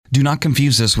Do not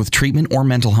confuse this with treatment or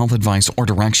mental health advice or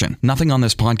direction. Nothing on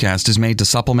this podcast is made to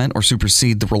supplement or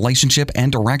supersede the relationship and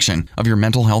direction of your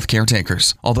mental health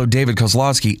caretakers. Although David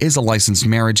Kozlowski is a licensed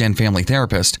marriage and family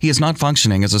therapist, he is not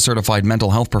functioning as a certified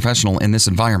mental health professional in this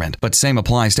environment, but same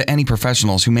applies to any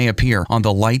professionals who may appear on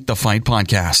the Light the Fight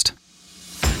podcast.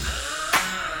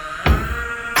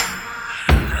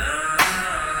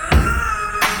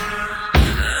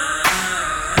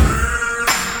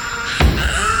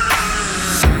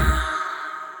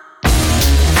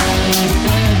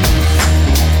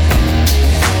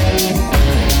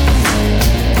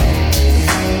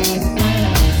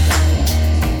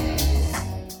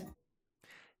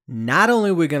 Not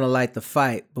only are we going to light the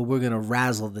fight, but we're going to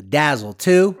razzle the dazzle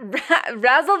too.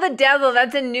 Razzle the dazzle,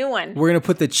 that's a new one. We're going to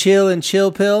put the chill and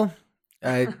chill pill.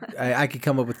 I could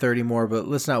come up with 30 more, but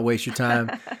let's not waste your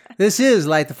time. This is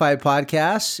Light the Fight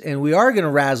podcast, and we are going to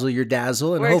razzle your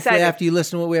dazzle. And We're hopefully excited. after you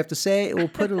listen to what we have to say, it will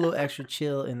put a little extra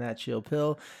chill in that chill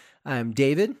pill. I'm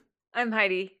David. I'm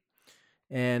Heidi.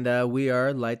 And we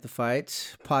are Light the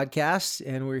Fight podcast,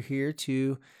 and we're here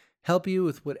to help you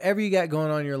with whatever you got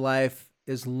going on in your life,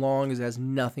 as long as it has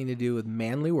nothing to do with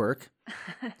manly work.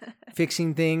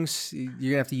 Fixing things, you're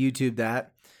going to have to YouTube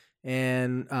that.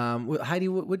 And Heidi,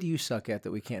 what do you suck at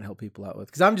that we can't help people out with?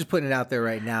 Because I'm just putting it out there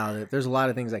right now that there's a lot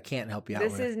of things I can't help you out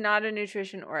with. This is not a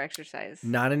nutrition or exercise.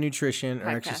 Not a nutrition or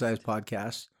Podcast. exercise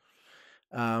podcast.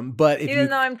 But if Even you,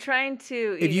 though I'm trying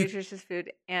to eat you- nutritious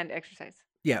food and exercise.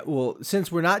 yeah, well,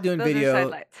 since we're not doing Those are video,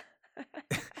 sidelights.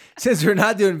 since we're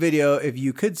not doing video, if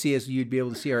you could see us, you'd be able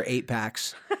to see our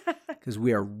 8-packs. Because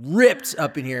we are ripped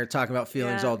up in here talking about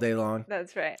feelings Yeah. all day long.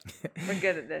 That's right. We're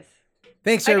good at this.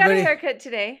 Thanks, I got everybody. a haircut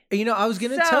today. You know, I was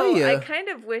going to So tell you. I kind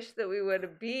of wish that we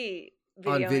would be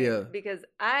On videoing video. because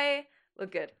I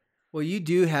look good. Well, you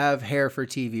do have hair for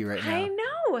TV right now. I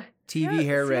know. TV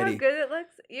hair see ready. how good it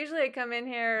looks? Usually I come in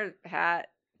here, hat,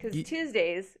 because You-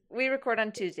 Tuesdays, we record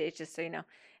on Tuesdays, just so you know.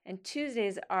 And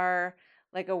Tuesdays are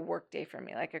like a work day for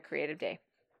me, like a creative day.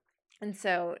 And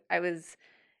so I was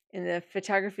in the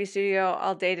photography studio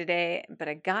all day today, but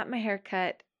I got my hair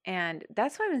cut, and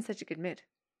that's why I'm in such a good mood.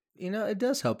 You know, it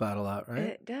does help out a lot, right?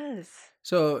 It does.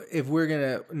 So if we're going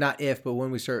to, not if, but when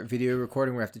we start video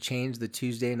recording, we have to change the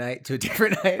Tuesday night to a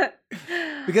different night.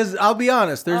 Because I'll be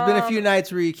honest, there's been a few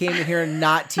nights where you came in here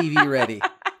not TV ready.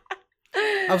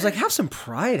 I was like, have some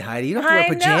pride, Heidi. You don't have to wear I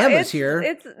know, pajamas here.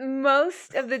 It's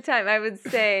most of the time, I would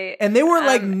say. And they weren't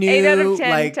like 8 out of new, 10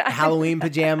 like times. Halloween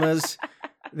pajamas.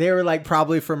 They were like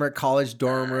probably from our college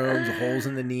dorm rooms, holes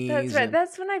in the knees. That's right. and-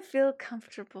 That's when I feel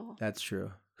comfortable. That's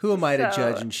true. Who am I to So-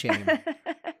 judge and shame?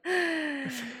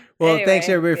 Well, thanks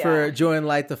Anyway, everybody for yeah. joining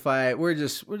Light the Fight. We're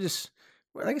just,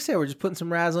 like I said, we're just putting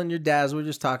some razzle on your dazzle. We're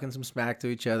just talking some smack to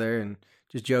each other and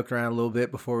just joking around a little bit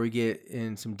before we get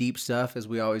in some deep stuff, as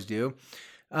we always do.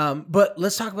 But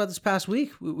let's talk about this past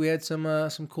week. We had some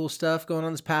cool stuff going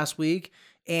on this past week,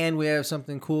 and we have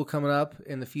something cool coming up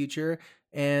in the future.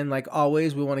 And like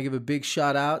always, we want to give a big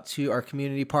shout out to our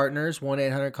community partners,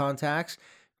 1-800-CONTACTS,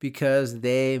 because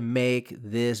they make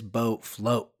this boat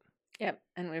float. Yep,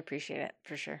 and we appreciate it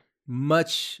for sure.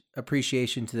 Much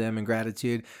appreciation to them and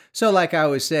gratitude. So like I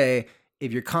always say,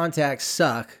 if your contacts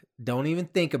suck, don't even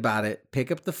think about it.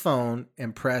 Pick up the phone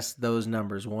and press those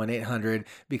numbers, 1-800,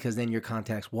 because then your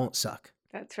contacts won't suck.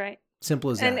 That's right.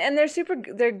 Simple as that. And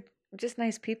they're just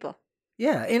nice people.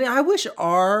 Yeah, and I wish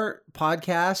our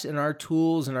podcast and our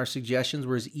tools and our suggestions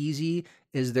were as easy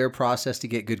as their process to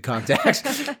get good contacts.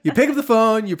 You pick up the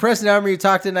phone, you press the number, you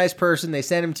talk to a nice person, they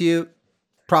send them to you,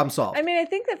 problem solved. I mean, I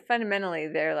think that fundamentally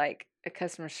they're like a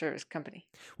customer service company.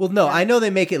 Well, no, I know they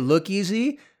make it look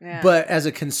easy, Yeah. but as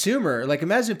a consumer, like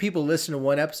imagine people listen to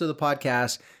one episode of the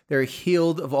podcast, they're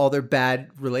healed of all their bad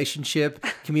relationship,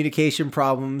 communication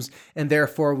problems, and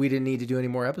therefore we didn't need to do any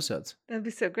more episodes. That'd be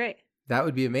so great. That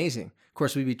would be amazing. Of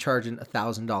course, we'd be charging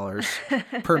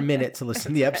 $1,000 per minute to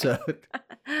listen to the episode.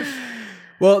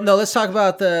 Well, no, let's talk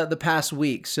about the past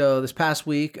week. So this past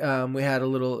week, we had a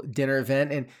little dinner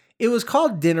event, and it was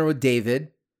called Dinner with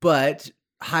David, but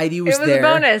Heidi was there. It was a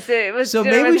bonus. It was So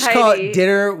dinner maybe we with should call Heidi. it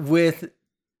Dinner with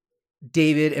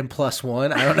David and plus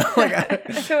one. I don't know.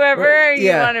 Whoever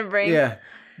you want to bring. Yeah.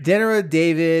 Dinner with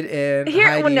David and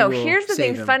Heidi will here's the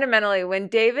save thing. him. Fundamentally, when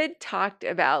David talked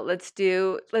about let's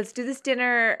do this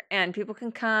dinner and people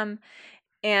can come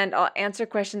and I'll answer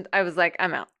questions, I was like,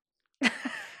 I'm out.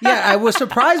 Yeah, I was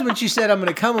surprised when she said I'm going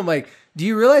to come. I'm like, do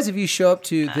you realize if you show up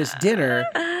to this dinner,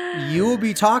 you will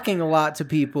be talking a lot to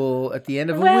people at the end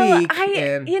of a week?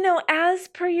 And as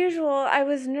per usual, I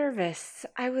was nervous.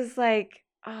 I was like,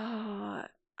 oh,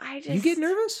 I just... you get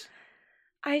nervous?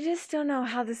 I just don't know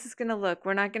how this is going to look.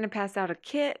 We're not going to pass out a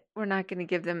kit. We're not going to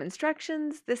give them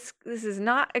instructions. This is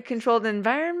not a controlled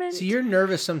environment. So your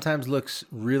nervous sometimes looks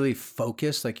really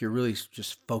focused, like you're really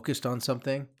just focused on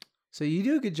something. So you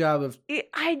do a good job of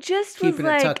I just was keeping it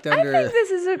like, tucked I under. think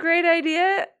this is a great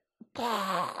idea.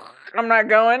 I'm not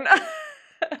going.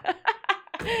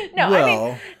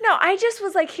 I just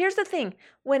was like, here's the thing.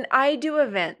 When I do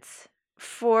events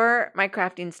for my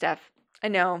crafting stuff, I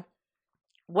know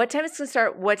what time it's going to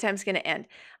start, what time it's going to end.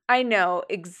 I know,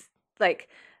 like,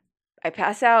 I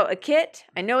pass out a kit.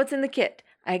 I know what's in the kit.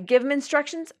 I give them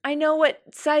instructions. I know what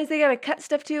size they got to cut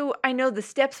stuff to. I know the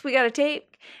steps we got to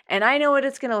take. And I know what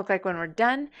it's going to look like when we're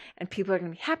done. And people are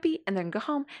going to be happy. And they're going to go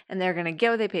home. And they're going to get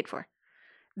what they paid for.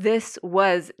 This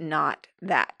was not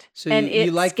that. So and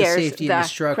you like the safety and the crap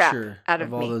structure out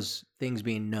of all me. those things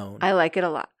being known. I like it a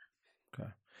lot. Okay.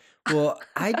 Well,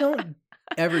 I don't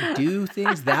ever do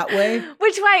things that way.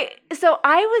 So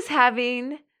I was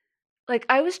having,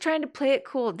 I was trying to play it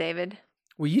cool, David.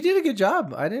 Well, you did a good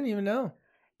job. I didn't even know.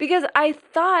 Because I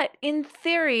thought, in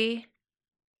theory,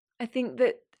 I think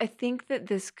that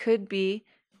this could be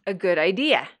a good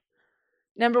idea.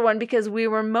 Number one, because we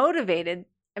were motivated.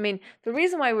 I mean, the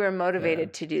reason why we were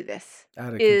motivated to do this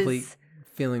out of complete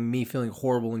feeling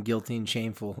horrible and guilty and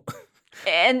shameful.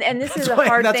 And this is a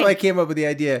hard thing. That's why I came up with the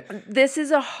idea. This is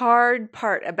a hard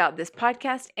part about this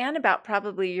podcast and about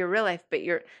probably your real life, but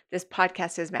this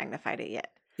podcast has magnified it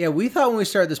yet. Yeah, we thought when we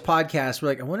started this podcast, we're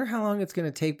like, I wonder how long it's going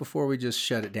to take before we just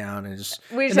shut it down and just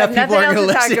we just have nothing else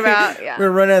to talk about. Yeah.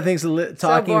 We're running out of things to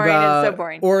talking about. It's so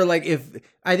boring. Or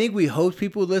I think we hoped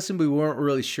people would listen, but we weren't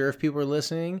really sure if people were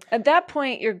listening. At that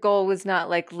point, your goal was not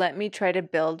let me try to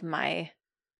build my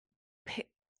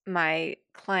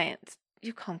clients.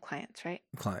 You call them clients, right?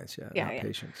 Clients, not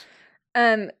patients.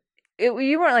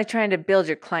 You weren't trying to build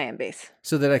your client base.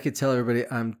 So that I could tell everybody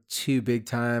I'm too big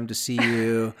time to see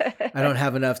you. I don't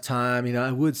have enough time.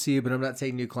 I would see you, but I'm not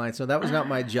taking new clients. So that was not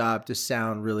my job to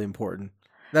sound really important.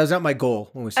 That was not my goal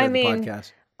when we started the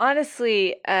podcast.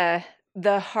 Honestly,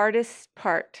 the hardest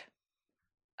part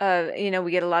of,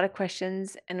 we get a lot of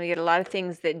questions and we get a lot of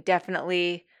things that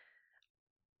definitely,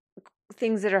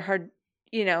 things that are hard,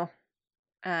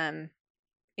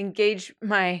 engage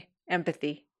my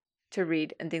empathy to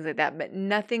read and things like that, but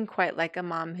nothing quite like a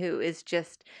mom who is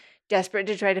just desperate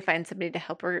to try to find somebody to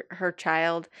help her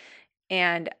child.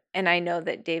 And I know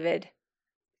that David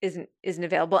isn't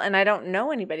available, and I don't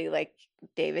know anybody like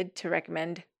David to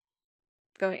recommend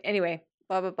going. Anyway,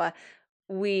 blah blah blah.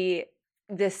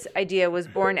 This idea was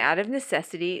born out of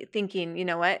necessity, thinking, you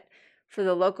know what, for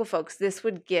the local folks, this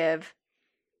would give,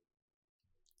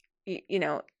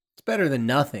 It's better than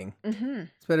nothing. Mm-hmm.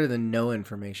 It's better than no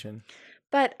information.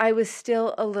 But I was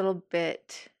still a little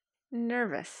bit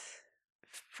nervous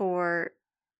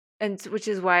which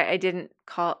is why I didn't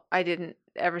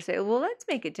ever say, well, let's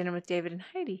make it Dinner with David and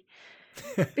Heidi.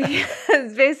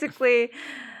 Because basically,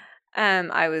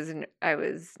 I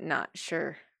was not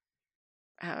sure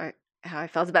how I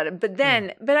felt about it. But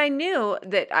then, but I knew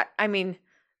that, I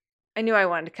knew I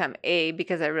wanted to come,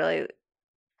 because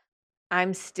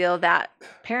I'm still that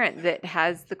parent that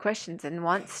has the questions and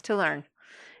wants to learn.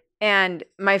 And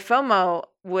my FOMO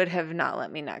would have not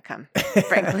let me not come,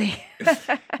 frankly.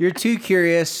 You're too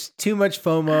curious, too much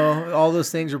FOMO. All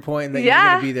those things are pointing that you're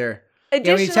going to be there. When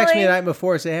you text me the night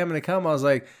before and say, hey, I'm going to come, I was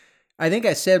like, I think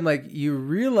I said, you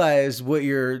realize what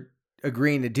you're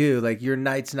agreeing to do. Your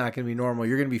night's not going to be normal.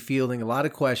 You're going to be fielding a lot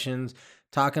of questions,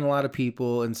 talking to a lot of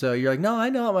people. And so you're like, no,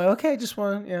 I know. I'm like, okay, just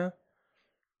want to, yeah.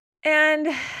 And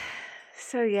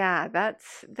so, yeah,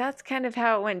 that's kind of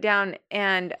how it went down.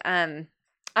 And,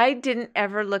 I didn't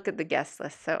ever look at the guest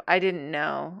list, so I didn't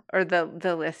know, or the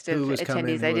list of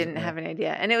attendees. I didn't have an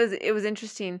idea, and it was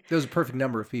interesting. There was a perfect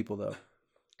number of people, though.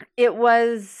 It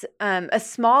was a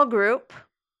small group.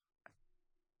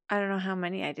 I don't know how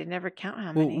many. I did never count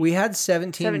how many. Well, we had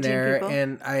 17 there, people.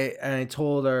 And I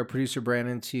told our producer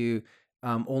Brandon to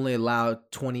only allow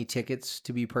 20 tickets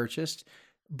to be purchased,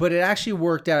 but it actually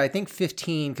worked out. I think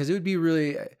 15, because it would be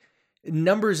really.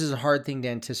 Numbers is a hard thing to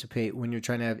anticipate when you're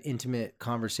trying to have intimate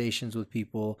conversations with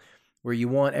people where you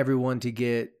want everyone to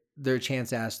get their chance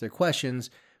to ask their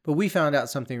questions. But we found out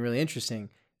something really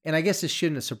interesting. And I guess this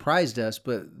shouldn't have surprised us,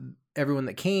 but everyone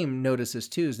that came noticed this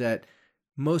too, is that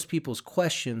most people's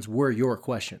questions were your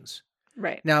questions.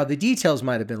 Right. Now, the details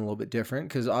might have been a little bit different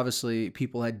because obviously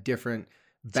people had different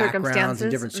backgrounds and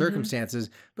different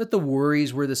circumstances, but the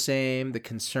worries were the same, the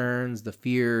concerns, the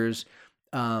fears.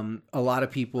 A lot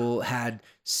of people had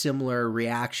similar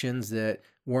reactions that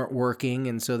weren't working,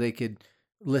 and so they could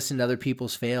listen to other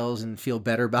people's fails and feel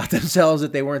better about themselves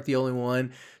that they weren't the only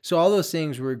one. So all those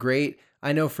things were great.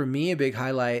 I know for me, a big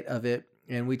highlight of it,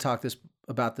 and we talked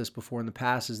about this before in the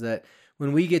past, is that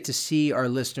when we get to see our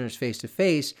listeners face to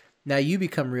face, now you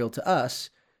become real to us.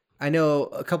 I know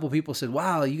a couple people said,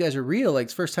 wow, you guys are real. Like,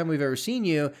 it's the first time we've ever seen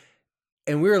you.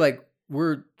 And we were like,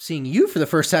 we're seeing you for the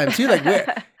first time too. Like,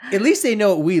 at least they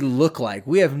know what we look like.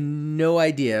 We have no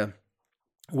idea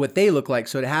what they look like.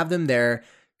 So to have them there,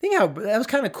 I think how that was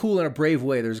kind of cool in a brave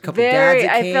way. There's a couple dads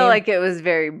that came. I feel like it was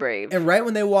very brave. And right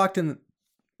when they walked in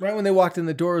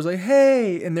the door, it was like,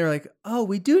 hey, and they're like, oh,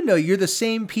 we do know you're the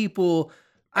same people.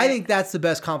 I think that's the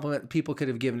best compliment people could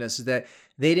have given us, is that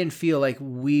they didn't feel like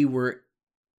we were.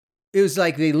 It was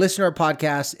like they listened to our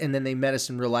podcast and then they met us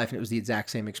in real life, and it was the exact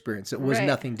same experience. It was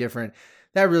nothing different.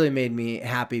 That really made me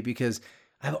happy, because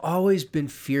I've always been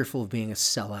fearful of being a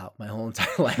sellout my whole entire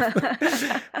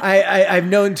life. I've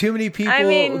known too many people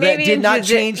that did not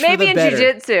change for the better. Maybe in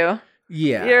jiu-jitsu.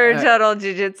 Yeah. You're a total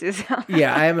jiu-jitsu sellout.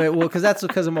 Yeah, I am. Because that's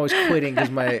because I'm always quitting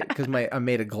because I'm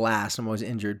made of glass. I'm always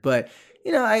injured. But,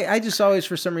 I just always,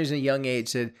 for some reason, at a young age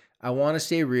said, I want to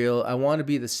stay real. I want to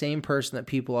be the same person that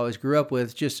people always grew up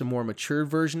with, just a more mature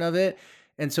version of it.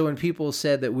 And so when people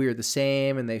said that we were the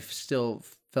same and they still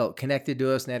felt connected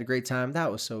to us and had a great time,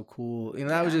 that was so cool.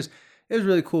 That was it was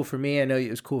really cool for me. I know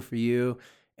it was cool for you.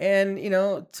 And,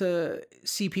 to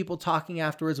see people talking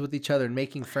afterwards with each other and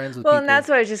making friends with people. Well, and that's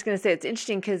what I was just going to say. It's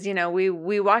interesting because,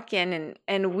 we walk in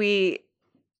and we're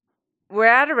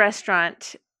at a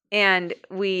restaurant, and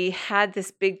we had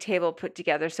this big table put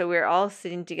together. So we were all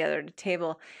sitting together at a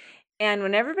table. And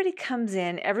when everybody comes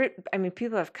in,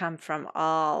 people have come from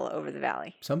all over the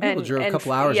valley. Some people drove a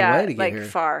couple hours away to get here.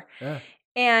 Far. Yeah.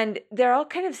 And they're all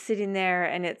kind of sitting there,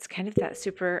 and it's kind of that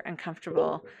super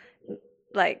uncomfortable,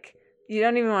 like, you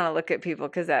don't even want to look at people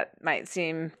because that might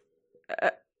seem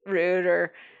rude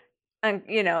or,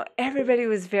 everybody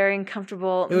was very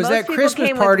uncomfortable. It was that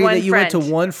Christmas party that you went to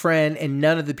one friend and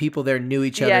none of the people there knew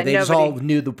each other. Yeah, they just all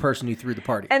knew the person who threw the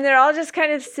party. And they're all just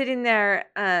kind of sitting there.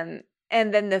 And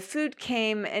then the food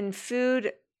came, and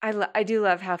food, I do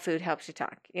love how food helps you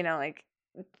talk, like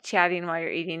chatting while you're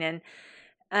eating.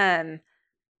 And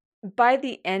by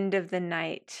the end of the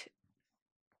night,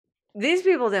 these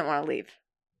people didn't want to leave.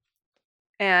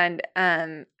 And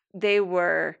they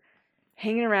were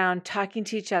hanging around, talking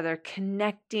to each other,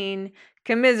 connecting,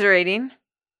 commiserating,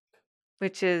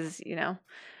 which is,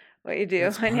 what you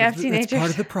do when you have teenagers. That's part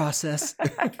of the process.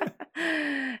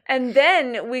 And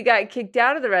then we got kicked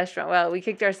out of the restaurant. Well, we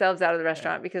kicked ourselves out of the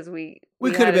restaurant because we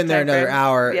could have been there another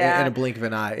hour in a blink of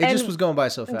an eye. It just was going by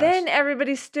so fast. Then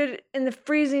everybody stood in the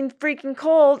freezing freaking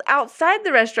cold outside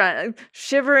the restaurant,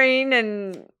 shivering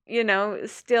and,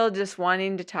 still just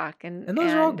wanting to talk and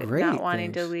those are all great not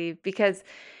wanting to leave because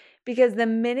the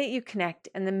minute you connect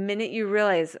and the minute you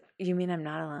realize, you mean I'm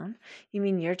not alone? You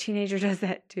mean your teenager does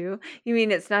that too? You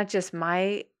mean it's not just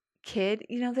my kid?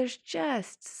 There's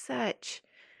just such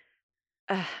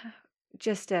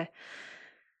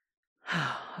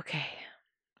okay,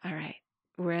 all right,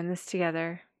 we're in this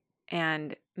together,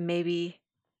 and maybe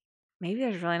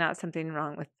there's really not something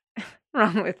wrong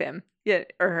with him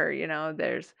yet or her.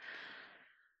 There's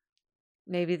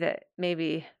maybe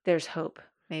there's hope.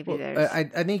 Maybe there's. I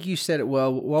think you said it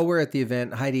well while we're at the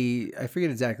event, Heidi. I forget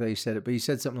exactly how you said it, but you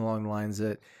said something along the lines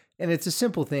that, and it's a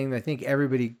simple thing that I think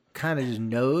everybody kind of just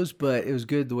knows, but it was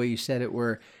good the way you said it,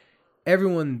 where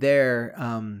everyone there,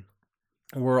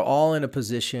 we're all in a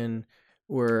position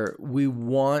where we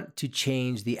want to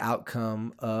change the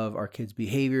outcome of our kids'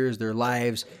 behaviors, their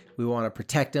lives. We want to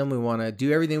protect them. We want to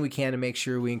do everything we can to make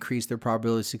sure we increase their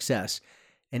probability of success.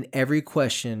 And every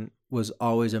question was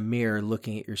always a mirror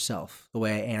looking at yourself, the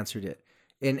way I answered it.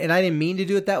 And I didn't mean to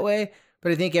do it that way,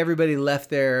 but I think everybody left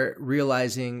there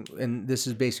realizing, and this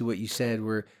is basically what you said,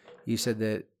 where you said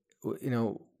that,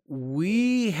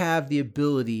 we have the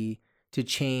ability to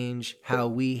change how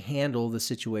we handle the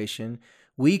situation.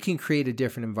 We can create a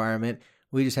different environment.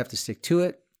 We just have to stick to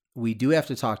it. We do have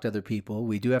to talk to other people.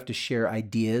 We do have to share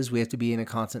ideas. We have to be in a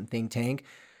constant think tank,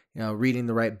 reading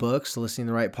the right books, listening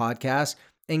to the right podcasts,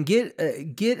 and get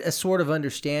a sort of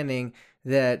understanding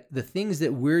that the things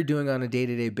that we're doing on a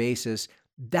day-to-day basis,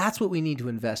 that's what we need to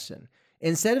invest in.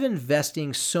 Instead of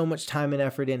investing so much time and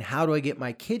effort in how do I get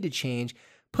my kid to change,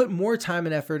 put more time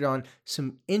and effort on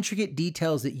some intricate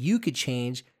details that you could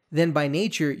change, then by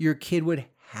nature, your kid would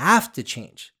have to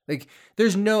change. Like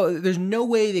there's no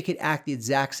way they could act the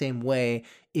exact same way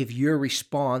if your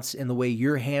response and the way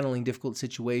you're handling difficult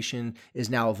situation is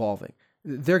now evolving.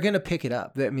 they're going to pick it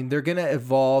up. I mean, they're going to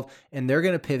evolve and they're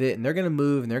going to pivot and they're going to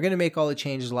move and they're going to make all the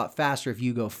changes a lot faster if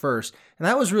you go first. And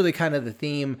that was really kind of the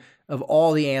theme of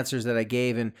all the answers that I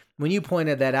gave. And when you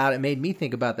pointed that out, it made me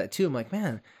think about that too. I'm like,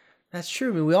 man, that's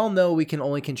true. I mean, we all know we can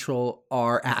only control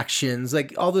our actions,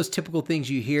 like all those typical things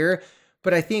you hear.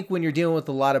 But I think when you're dealing with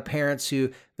a lot of parents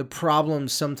who the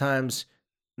problems sometimes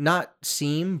not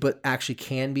seem, but actually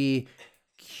can be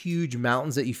huge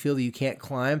mountains that you feel that you can't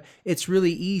climb, it's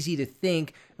really easy to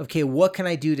think, okay, what can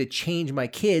I do to change my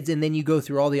kids? And then you go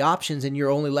through all the options and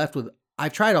you're only left with,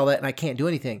 I've tried all that and I can't do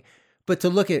anything. But to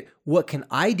look at what can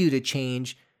I do to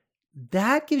change,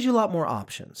 that gives you a lot more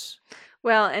options.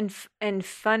 Well, and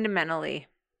fundamentally,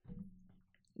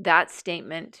 that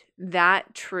statement,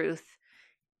 that truth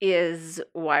is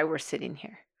why we're sitting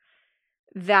here.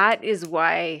 That is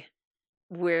why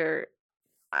I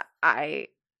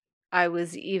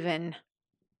was even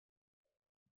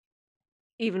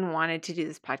wanted to do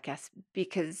this podcast,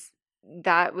 because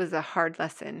that was a hard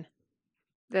lesson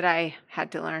that I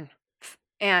had to learn.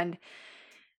 And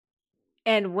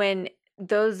when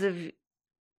those of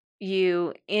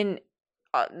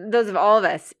all of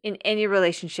us in any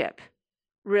relationship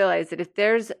realize that if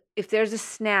there's a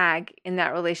snag in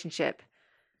that relationship,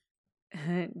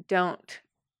 don't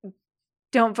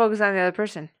focus on the other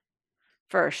person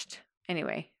first.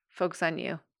 Anyway, focus on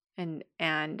you. And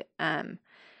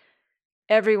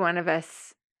every one of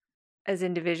us as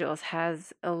individuals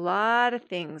has a lot of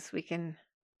things we can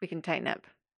tighten up.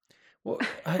 Well,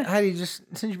 Heidi, just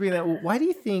since you bring that, why do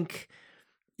you think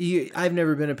I've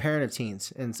never been a parent of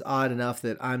teens, and it's odd enough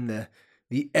that I'm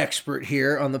the expert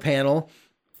here on the panel,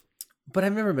 but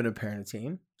I've never been a parent of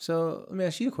teen. So let me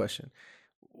ask you a question.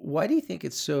 Why do you think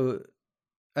it's so,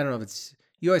 I don't know if it's,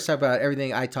 you always talk about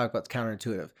everything I talk about is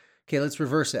counterintuitive. Okay, let's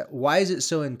reverse that. Why is it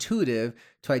so intuitive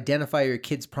to identify your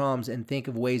kids' problems and think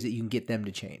of ways that you can get them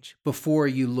to change before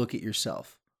you look at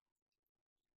yourself?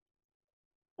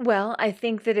 Well, I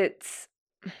think that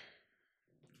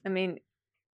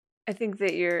I think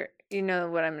that you know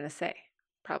what I'm going to say,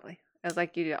 probably, as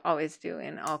like you always do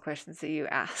in all questions that you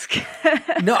ask.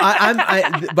 No,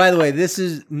 I by the way, this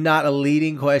is not a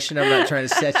leading question. I'm not trying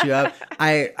to set you up.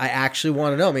 I actually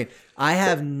want to know. I mean, I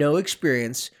have no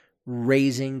experience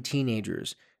raising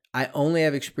teenagers. I only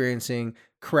have experiencing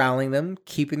corralling them,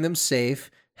 keeping them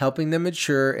safe, helping them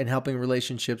mature, and helping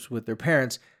relationships with their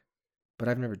parents. But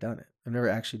I've never done it. I've never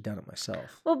actually done it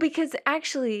myself. Well, because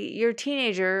actually your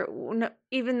teenager,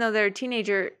 even though they're a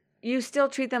teenager, you still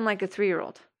treat them like a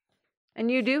 3-year-old.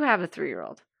 And you do have a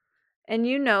 3-year-old. And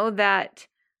you know that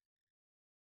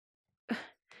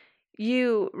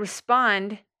you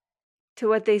respond to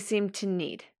what they seem to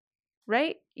need,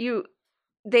 right?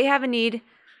 They have a need,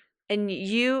 and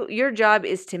your job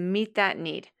is to meet that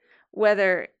need.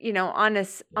 Whether, on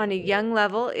a young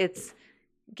level, it's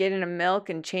getting them milk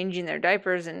and changing their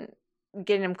diapers and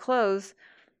getting them clothes.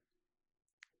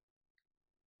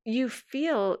 You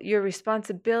feel your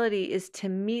responsibility is to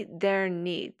meet their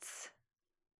needs.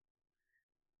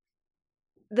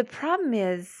 The problem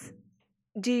is,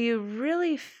 do you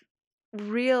really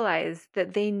realize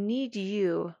that they need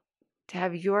you to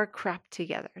have your crap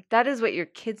together? That is what your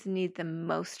kids need the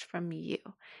most from you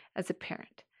as a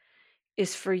parent,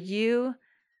 is for you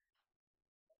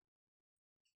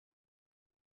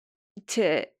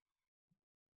to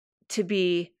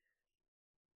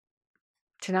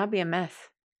not be a mess.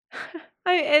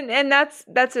 And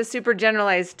that's a super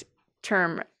generalized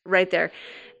term right there,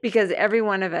 because every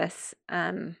one of us,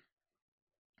 in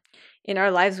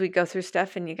our lives, we go through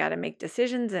stuff, and you got to make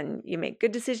decisions, and you make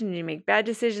good decisions, and you make bad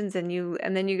decisions, and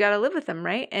then you got to live with them,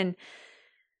 right? And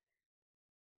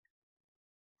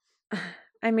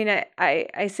I mean,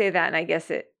 I say that, and I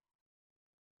guess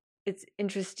it's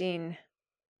interesting.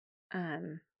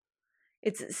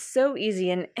 It's so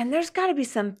easy, and there's got to be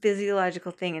some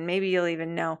physiological thing, and maybe you'll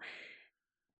even know.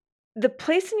 The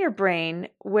place in your brain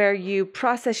where you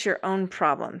process your own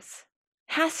problems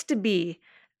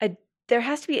there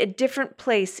has to be a different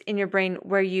place in your brain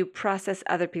where you process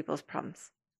other people's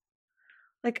problems.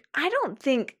 Like, I don't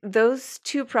think those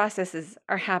two processes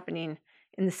are happening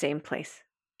in the same place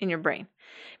in your brain.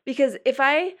 Because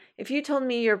if you told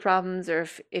me your problems, or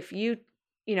if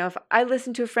I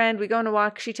listen to a friend, we go on a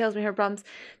walk, she tells me her problems,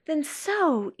 then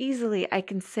so easily I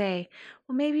can say,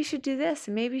 well, maybe you should do this,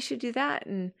 and maybe you should do that.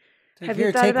 And have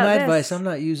you thought take about my this? advice. I'm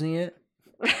not using it.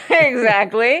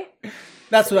 Exactly.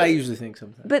 That's what I usually think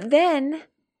sometimes. But then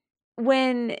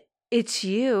when it's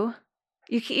you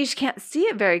just can't see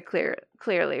it very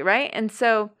clearly, right? And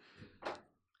so,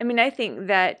 I mean, I think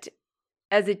that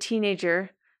as a teenager,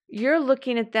 you're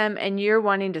looking at them and you're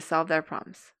wanting to solve their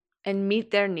problems and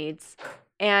meet their needs.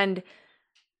 And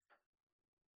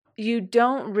you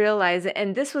don't realize it.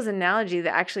 And this was an analogy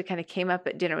that actually kind of came up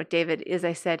at dinner with David, is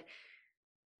I said,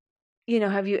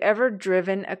 have you ever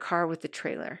driven a car with a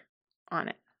trailer on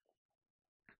it?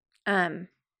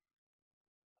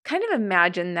 Kind of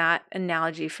imagine that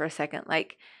analogy for a second.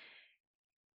 Like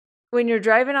when you're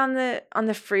driving on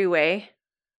the freeway,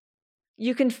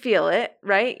 you can feel it,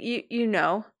 right? You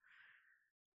know.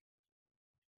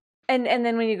 And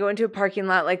then when you go into a parking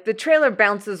lot, like the trailer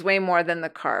bounces way more than the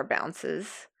car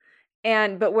bounces.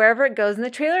 But wherever it goes, and the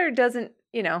trailer doesn't,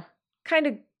 kind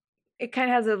of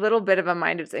has a little bit of a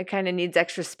mind of it. It kind of needs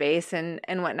extra space and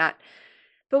whatnot.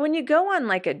 But when you go on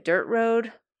like a dirt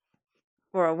road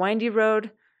or a windy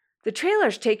road, the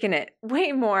trailer's taking it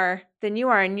way more than you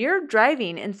are, and you're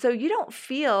driving. And so you don't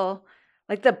feel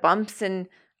like the bumps and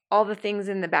all the things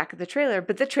in the back of the trailer,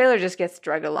 but the trailer just gets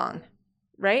drug along,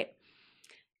 right?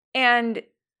 And,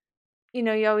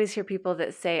 you always hear people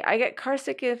that say, I get car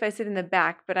sick if I sit in the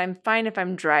back, but I'm fine if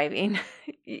I'm driving,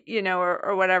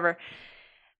 or whatever.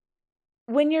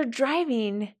 When you're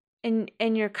driving and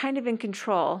you're kind of in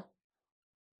control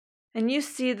and you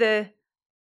see the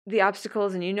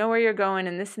obstacles and you know where you're going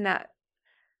and this and that,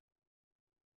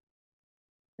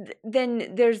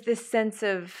 then there's this sense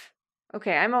of,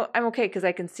 okay, I'm okay because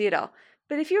I can see it all.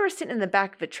 But if you were sitting in the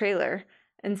back of a trailer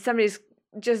and somebody's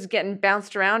just getting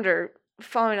bounced around or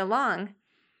following along,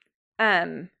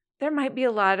 there might be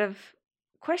a lot of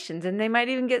questions, and they might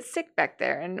even get sick back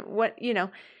there. And what,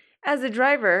 as a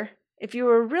driver, if you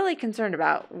were really concerned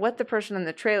about what the person in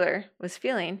the trailer was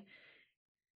feeling,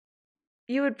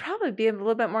 you would probably be a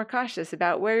little bit more cautious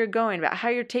about where you're going, about how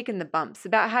you're taking the bumps,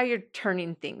 about how you're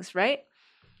turning things, right?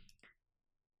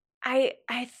 I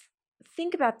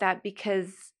think about that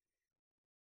because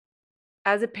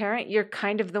as a parent, you're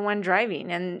kind of the one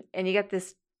driving, and you got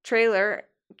this trailer,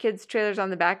 kids' trailers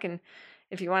on the back, and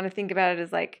if you want to think about it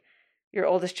as like your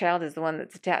oldest child is the one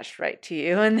that's attached right to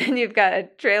you, and then you've got a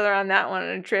trailer on that one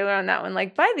and a trailer on that one.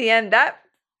 Like by the end, that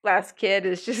last kid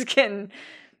is just getting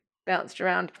bounced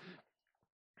around.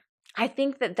 I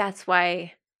think that that's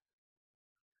why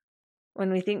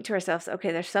when we think to ourselves,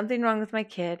 okay, there's something wrong with my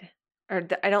kid, or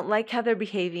I don't like how they're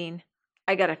behaving,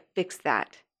 I got to fix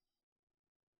that.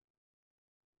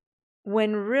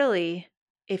 When really,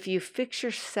 if you fix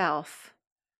yourself,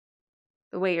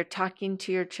 the way you're talking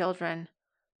to your children,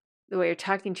 the way you're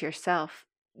talking to yourself,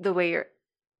 the way you're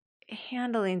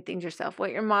handling things yourself,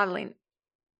 what you're modeling,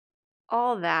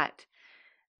 all that,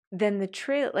 then the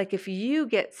trailer, like if you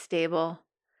get stable,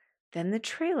 then the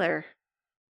trailer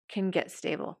can get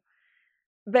stable.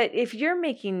 But if you're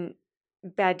making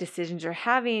bad decisions or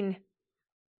having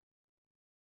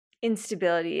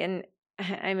instability, and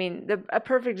I mean, a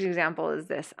perfect example is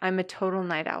this. I'm a total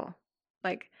night owl.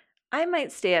 Like I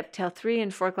might stay up till 3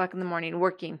 and 4 o'clock in the morning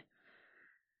working,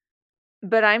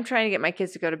 but I'm trying to get my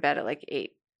kids to go to bed at like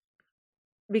 8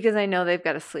 because I know they've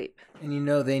got to sleep. And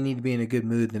they need to be in a good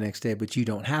mood the next day, but you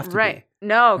don't have to Right. be.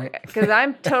 No, because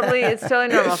it's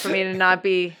totally normal for me to not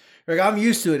be. Like I'm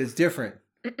used to it. It's different.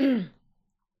 And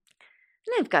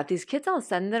I've got these kids all of a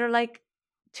sudden that are like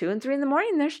 2 and 3 in the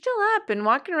morning. They're still up and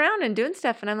walking around and doing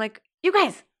stuff. And I'm like, you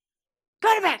guys,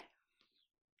 go to bed.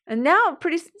 And now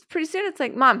pretty soon it's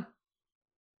like, Mom,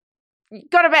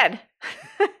 go to bed.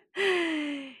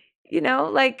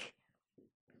 Like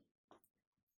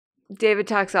David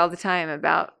talks all the time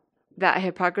about that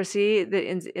hypocrisy that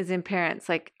is in parents.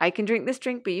 Like, I can drink this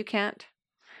drink, but you can't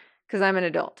because I'm an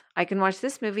adult. I can watch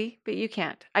this movie, but you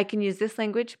can't. I can use this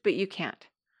language, but you can't.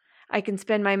 I can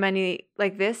spend my money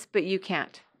like this, but you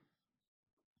can't.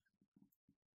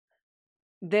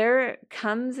 There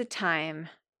comes a time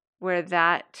where it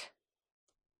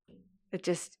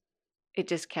just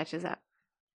catches up.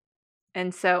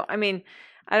 And so, I mean,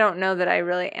 I don't know that I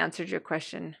really answered your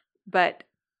question, but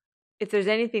if there's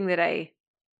anything that I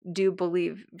do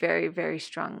believe very, very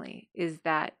strongly is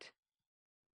that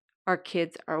our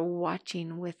kids are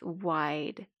watching with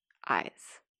wide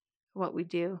eyes what we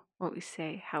do, what we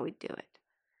say, how we do it.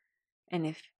 And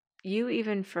if you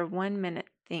even for 1 minute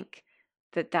think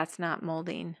that that's not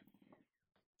molding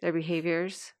their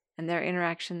behaviors and their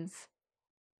interactions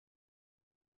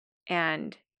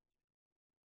and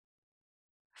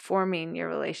forming your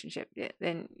relationship,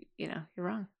 then, you're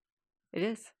wrong. It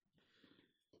is.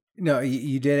 No,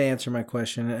 you did answer my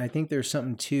question. I think there's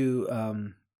something too,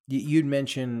 you'd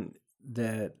mentioned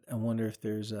that I wonder if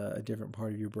there's a different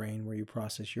part of your brain where you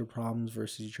process your problems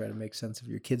versus you try to make sense of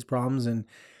your kids' problems. And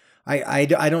I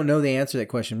don't know the answer to that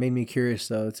question. It made me curious,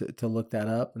 though, to look that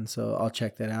up. And so I'll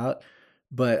check that out.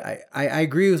 But I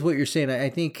agree with what you're saying. I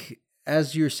think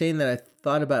as you're saying that, I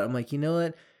thought about it. I'm like, you know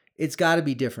what? It's got to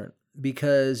be different.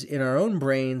 because in our own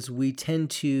brains, we tend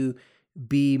to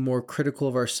be more critical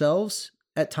of ourselves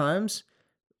at times.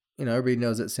 Everybody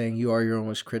knows that saying, you are your own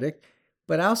worst critic.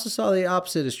 But I also saw the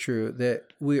opposite is true,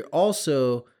 that we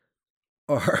also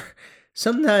are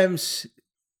sometimes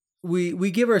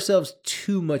we give ourselves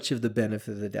too much of the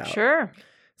benefit of the doubt. Sure.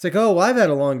 It's like, oh, well, I've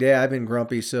had a long day. I've been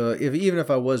grumpy. So even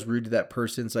if I was rude to that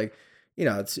person, it's like,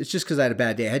 it's just because I had a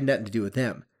bad day. It had nothing to do with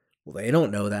them. Well, they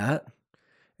don't know that.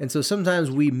 And so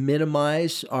sometimes we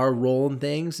minimize our role in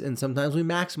things, and sometimes we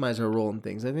maximize our role in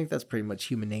things. I think that's pretty much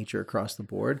human nature across the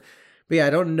board. But yeah, I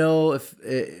don't know if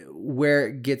where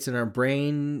it gets in our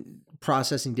brain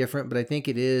processing different, but I think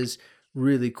it is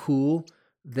really cool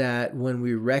that when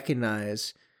we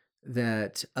recognize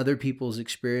that other people's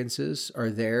experiences are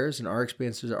theirs and our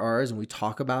experiences are ours, and we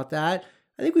talk about that,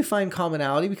 I think we find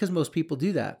commonality because most people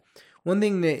do that. One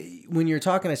thing that when you're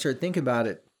talking, I started thinking about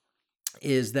it,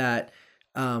 is that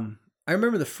I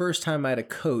remember the first time I had a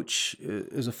coach,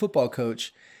 as a football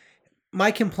coach. My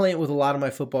complaint with a lot of my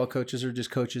football coaches, or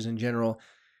just coaches in general,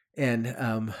 and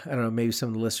I don't know, maybe some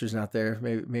of the listeners out there,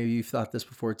 maybe you've thought this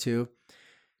before too,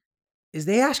 is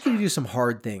they ask you to do some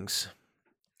hard things.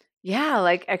 Yeah,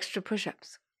 like extra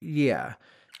push-ups. Yeah.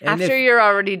 And after you're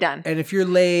already done. And if you're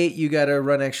late, you got to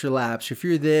run extra laps. If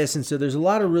you're this, and so there's a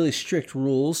lot of really strict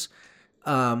rules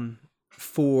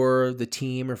for the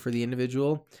team or for the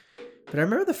individual. But I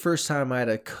remember the first time I had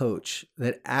a coach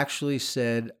that actually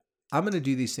said, I'm going to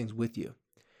do these things with you.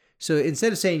 So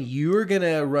instead of saying, you're going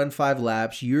to run 5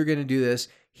 laps, you're going to do this,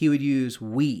 he would use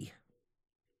we.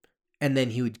 And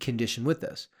then he would condition with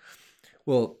us.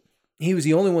 Well, he was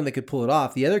the only one that could pull it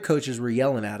off. The other coaches were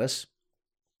yelling at us.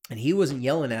 And he wasn't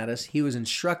yelling at us. He was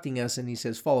instructing us, and he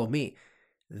says, follow me.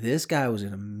 This guy was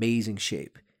in amazing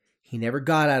shape. He never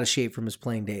got out of shape from his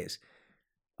playing days.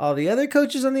 All the other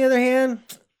coaches, on the other hand,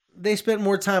 they spent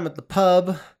more time at the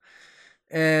pub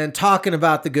and talking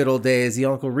about the good old days, the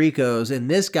Uncle Ricos, and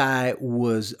this guy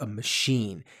was a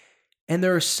machine. And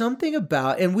there was something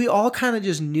about, and we all kind of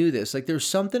just knew this, like there's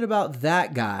something about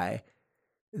that guy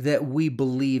that we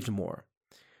believed more.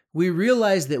 We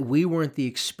realized that we weren't the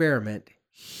experiment.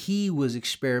 He was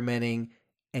experimenting,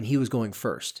 and he was going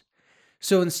first.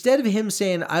 So instead of him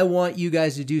saying, I want you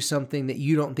guys to do something that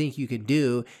you don't think you can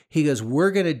do, he goes,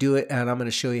 we're going to do it, and I'm going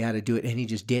to show you how to do it. And he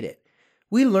just did it.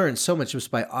 We learned so much just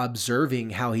by observing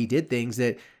how he did things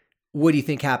that, what do you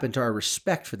think happened to our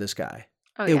respect for this guy?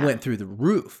 It went through the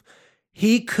roof.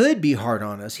 He could be hard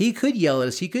on us. He could yell at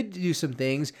us. He could do some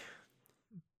things,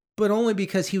 but only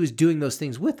because he was doing those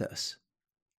things with us.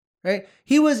 Right?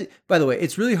 He was, by the way,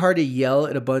 it's really hard to yell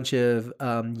at a bunch of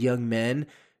young men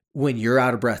when you're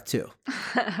out of breath too.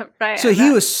 Right. So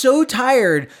he was so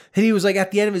tired, and he was like,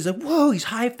 at the end of it, he's like, whoa, he's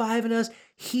high-fiving us.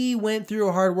 He went through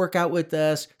a hard workout with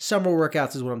us. Summer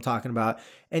workouts is what I'm talking about.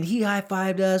 And he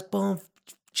high-fived us, bump,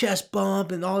 chest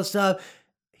bump, and all this stuff.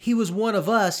 He was one of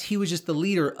us. He was just the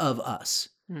leader of us.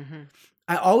 Mm-hmm.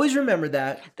 I always remember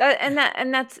that.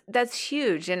 That's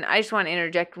huge. And I just want to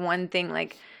interject one thing.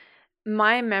 Like,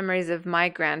 my memories of my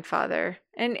grandfather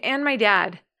and my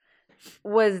dad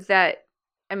was that,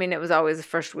 I mean, it was always the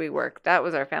first we work. That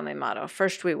was our family motto.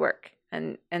 First we work,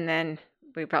 and then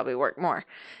we probably work more.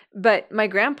 But my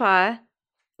grandpa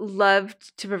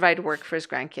loved to provide work for his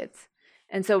grandkids.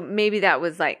 And so maybe that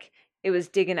was like, it was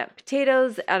digging up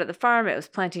potatoes out of the farm. It was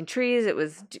planting trees. It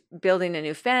was building a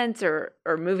new fence or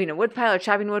moving a wood pile or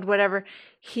chopping wood, whatever.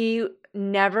 He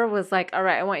never was like, all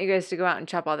right, I want you guys to go out and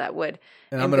chop all that wood.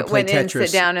 And I'm going to play Tetris. And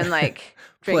sit down and like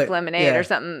drink lemonade or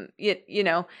something, you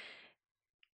know.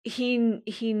 He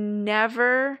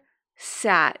never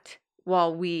sat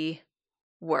while we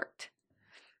worked.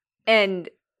 And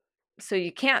so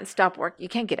you can't stop work. You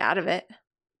can't get out of it,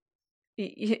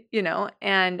 you know,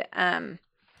 and,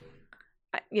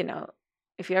 you know,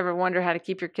 if you ever wonder how to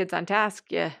keep your kids on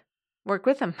task, you work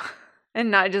with them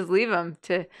and not just leave them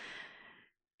to,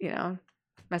 you know,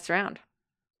 mess around.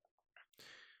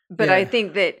 But I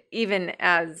think that even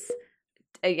as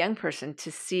a young person,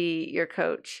 to see your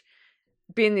coach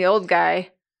being the old guy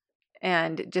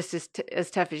and just as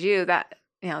tough as you, that,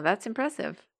 you know, that's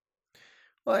impressive.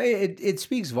 Well, it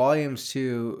speaks volumes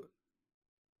to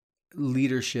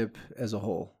leadership as a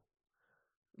whole.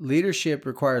 Leadership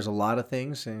requires a lot of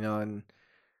things, you know, and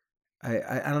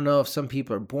I don't know if some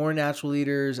people are born natural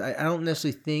leaders. I don't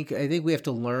necessarily think, I think we have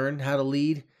to learn how to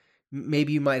lead.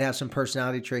 Maybe you might have some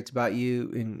personality traits about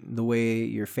you in the way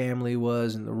your family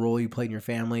was and the role you played in your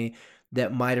family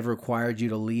that might have required you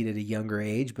to lead at a younger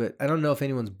age. But I don't know if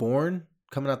anyone's born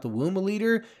coming out the womb a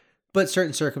leader, But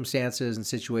certain circumstances and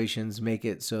situations make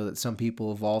it so that some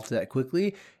people evolve to that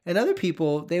quickly. And other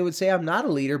people, they would say, I'm not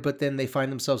a leader, but then they find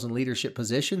themselves in leadership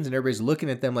positions and everybody's looking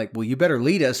at them like, well, you better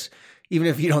lead us, even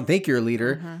if you don't think you're a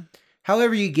leader. Mm-hmm.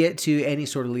 However you get to any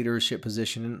sort of leadership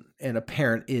position, and a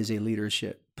parent is a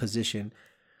leadership position,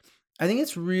 I think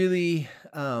it's really,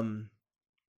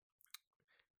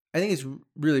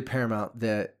 paramount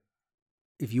that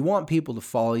if you want people to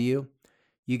follow you,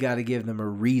 you got to give them a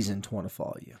reason to want to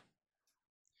follow you.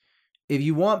 If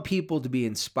you want people to be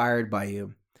inspired by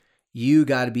you, you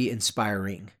got to be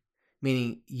inspiring,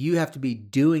 meaning you have to be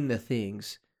doing the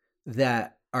things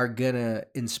that are going to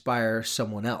inspire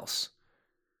someone else.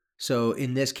 So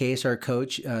in this case, our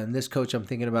coach, and this coach I'm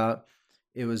thinking about,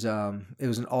 it was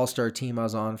an all-star team I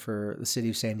was on for the city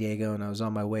of San Diego, and I was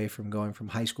on my way from going from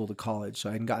high school to college, so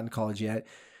I hadn't gotten to college yet.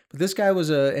 But this guy was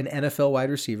an NFL wide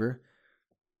receiver.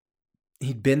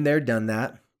 He'd been there, done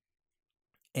that,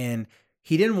 and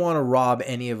he didn't want to rob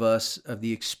any of us of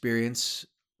the experience,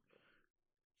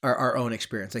 our own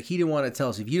experience. Like, he didn't want to tell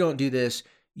us, if you don't do this,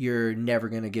 you're never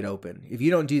going to get open. If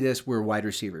you don't do this, we're wide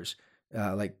receivers.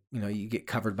 You get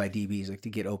covered by DBs, like to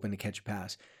get open to catch a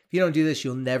pass. If you don't do this,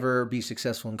 you'll never be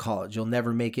successful in college. You'll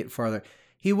never make it farther.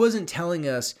 He wasn't telling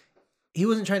us, he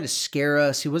wasn't trying to scare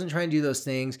us. He wasn't trying to do those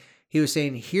things. He was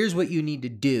saying, here's what you need to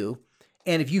do.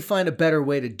 And if you find a better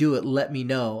way to do it, let me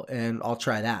know and I'll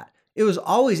try that. It was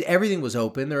always, everything was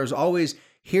open. There was always,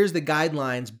 here's the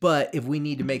guidelines, but if we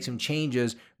need to make some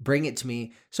changes, bring it to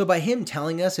me. So by him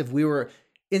telling us,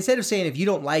 instead of saying, if you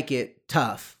don't like it,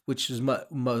 tough, which is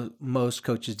most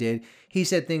coaches did, he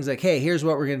said things like, hey, here's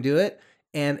what we're going to do it.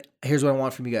 And here's what I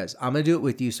want from you guys. I'm going to do it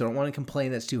with you, so I don't want to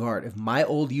complain that's too hard. If my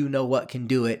old you-know-what can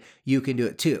do it, you can do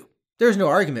it too. There's no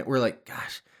argument. We're like,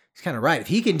 gosh, he's kind of right. If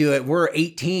he can do it, we're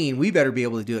 18. We better be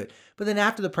able to do it. But then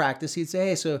after the practice, he'd say,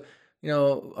 hey, so,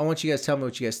 I want you guys to tell me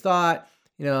what you guys thought.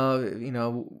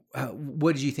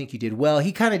 What did you think you did well?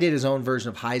 He kind of did his own version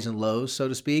of highs and lows, so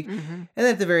to speak. Mm-hmm. And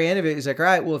then at the very end of it, he's like, all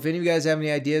right, well, if any of you guys have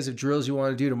any ideas of drills you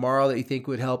want to do tomorrow that you think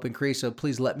would help increase, so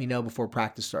please let me know before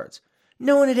practice starts.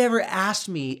 No one had ever asked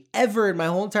me, ever in my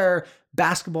whole entire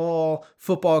basketball,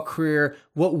 football career,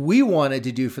 what we wanted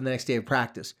to do for the next day of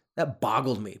practice. That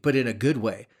boggled me, but in a good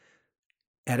way.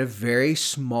 At a very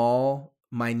small,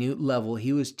 minute level,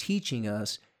 he was teaching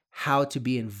us how to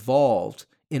be involved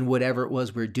in whatever it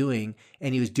was we're doing,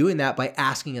 and he was doing that by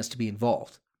asking us to be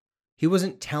involved. He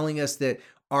wasn't telling us that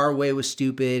our way was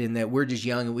stupid and that we're just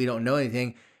young and we don't know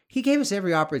anything. He gave us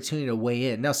every opportunity to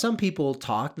weigh in. Now, some people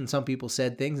talked and some people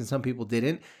said things and some people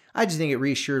didn't. I just think it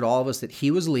reassured all of us that he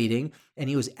was leading and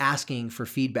he was asking for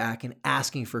feedback and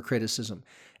asking for criticism.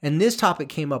 And this topic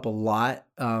came up a lot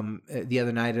the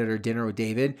other night at our dinner with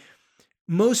David.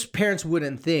 Most parents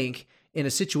wouldn't think, in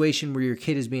a situation where your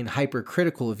kid is being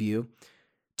hypercritical of you,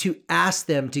 to ask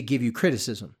them to give you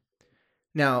criticism.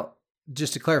 Now,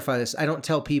 just to clarify this, I don't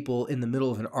tell people in the middle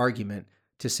of an argument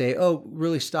to say, oh,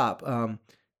 really stop.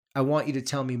 I want you to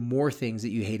tell me more things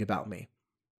that you hate about me.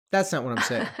 That's not what I'm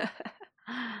saying.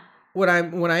 What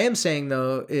I am saying,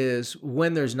 though, is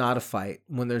when there's not a fight,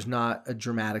 when there's not a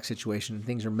dramatic situation,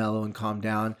 things are mellow and calm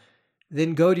down,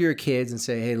 then go to your kids and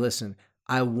say, hey, listen,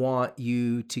 I want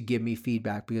you to give me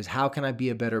feedback, because how can I be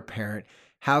a better parent?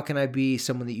 How can I be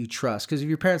someone that you trust? Because if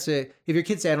your kids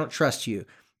say, I don't trust you,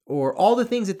 or all the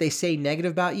things that they say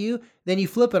negative about you, then you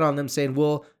flip it on them saying,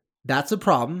 well, that's a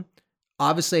problem.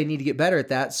 Obviously, I need to get better at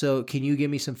that. So can you give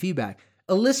me some feedback?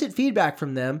 Elicit feedback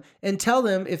from them and tell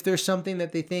them if there's something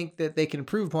that they think that they can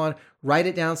improve upon. Write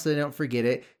it down so they don't forget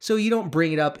it. So you don't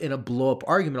bring it up in a blow up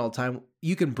argument all the time.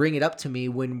 You can bring it up to me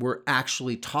when we're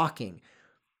actually talking.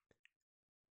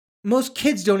 Most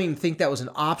kids don't even think that was an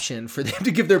option for them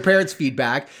to give their parents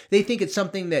feedback. They think it's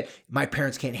something that my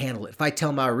parents can't handle it. If I tell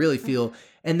them how I really feel,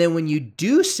 and then when you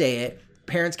do say it,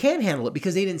 parents can handle it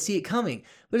because they didn't see it coming.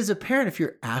 But as a parent, if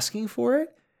you're asking for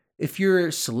it, if you're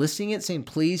soliciting it, saying,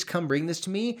 please come bring this to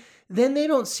me, then they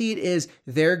don't see it as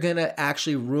they're going to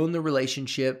actually ruin the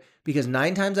relationship. Because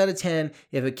 9 times out of 10,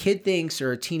 if a kid thinks,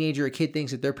 or a teenager, a kid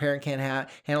thinks that their parent can't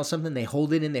handle something, they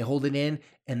hold it in,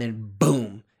 and then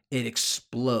boom, it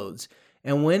explodes.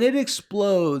 And when it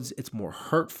explodes, it's more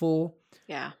hurtful.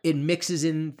 Yeah. It mixes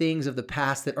in things of the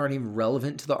past that aren't even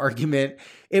relevant to the argument.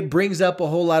 It brings up a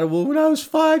whole lot of, well, when I was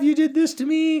 5, you did this to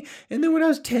me. And then when I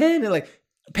was 10, and like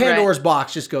Pandora's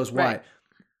box just goes wide. Right.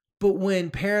 But when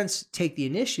parents take the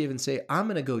initiative and say, I'm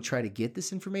going to go try to get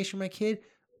this information from my kid,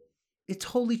 it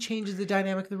totally changes the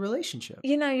dynamic of the relationship.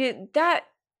 That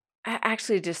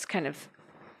actually just kind of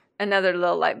another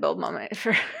little light bulb moment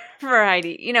for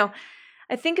Heidi.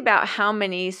 I think about how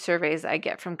many surveys I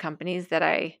get from companies that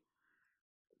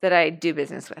I do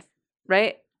business with,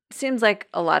 right? seems like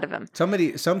a lot of them.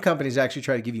 Some companies actually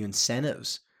try to give you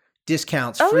incentives,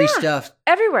 discounts, free stuff.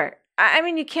 Everywhere. I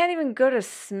mean, you can't even go to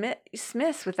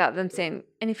Smith's without them saying,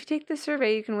 and if you take this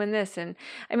survey, you can win this. And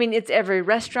I mean, it's every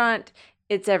restaurant,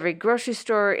 it's every grocery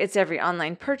store, it's every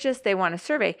online purchase. They want a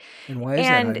survey. And why is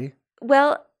that, Heidi?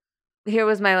 Well, here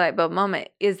was my light bulb moment,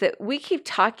 is that we keep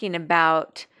talking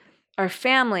about our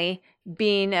family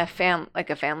being a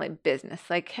family business.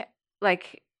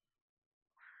 Like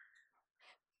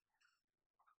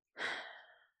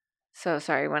so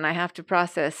sorry, when I have to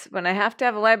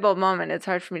have a light bulb moment, it's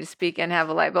hard for me to speak and have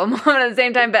a light bulb moment at the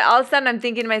same time. But all of a sudden I'm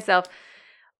thinking to myself,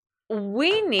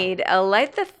 we need a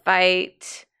Light the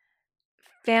Fight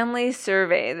family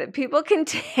survey that people can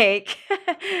take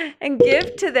and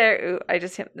give to their, I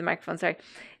just hit the microphone, sorry,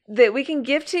 that we can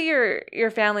give to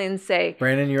your family and say,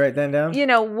 Brandon, you write that down?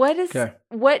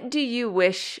 What do you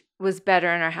wish was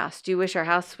better in our house? Do you wish our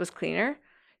house was cleaner?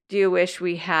 Do you wish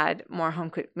we had more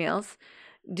home cooked meals?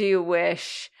 Do you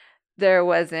wish there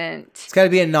wasn't... It's got to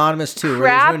be anonymous too.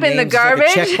 Crap in the garbage?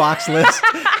 Like a checkbox list.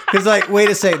 Because like, wait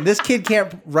a second, this kid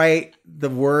can't write the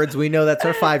words. We know that's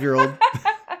our 5-year-old.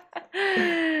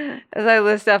 As I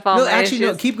list off all my issues.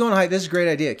 No, keep going, Heidi. This is a great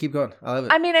idea. Keep going. I love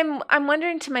it. I mean, I'm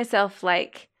wondering to myself,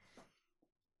 like,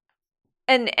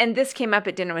 and this came up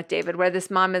at dinner with David, where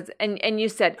this mom is, and you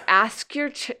said, ask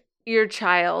your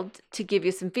child to give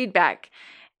you some feedback.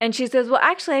 And she says, well,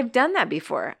 actually, I've done that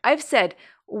before. I've said,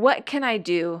 what can I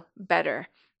do better?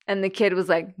 And the kid was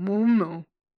like, oh, no.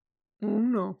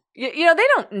 You know, they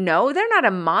don't know. They're not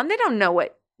a mom. They don't know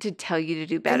what to tell you to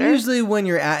do better. And usually when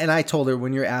and I told her,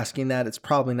 when you're asking that, it's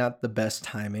probably not the best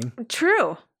timing.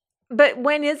 True. But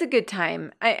when is a good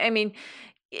time? I mean,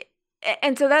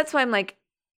 and so that's why I'm like,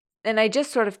 and I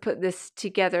just sort of put this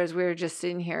together as we were just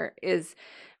sitting here, is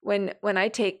when I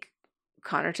take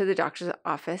Connor to the doctor's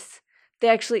office, they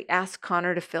actually ask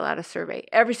Connor to fill out a survey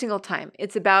every single time.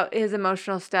 It's about his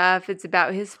emotional stuff. It's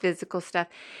about his physical stuff.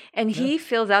 And he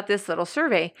fills out this little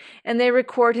survey, and they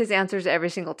record his answers every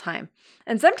single time.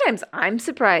 And sometimes I'm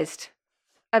surprised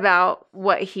about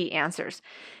what he answers.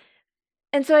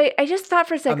 And so I just thought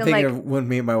for a second, I'm thinking of when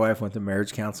me and my wife went to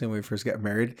marriage counseling when we first got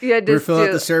married. Yeah, we were filling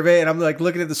out the survey, and I'm like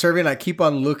looking at the survey, and I keep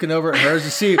on looking over at hers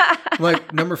to see. I'm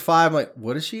like, number 5. I'm like,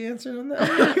 what is she answering on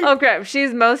that? Oh crap!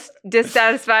 She's most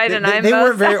dissatisfied, and they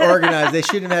weren't very organized. They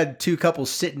should have had 2 couples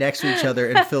sit next to each other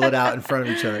and fill it out in front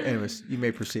of each other. Anyways, you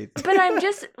may proceed. But I'm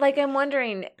just like, I'm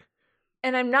wondering,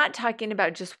 and I'm not talking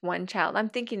about just one child. I'm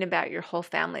thinking about your whole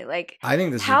family. Like, I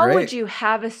think this is how great. would you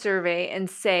have a survey and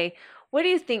say, what do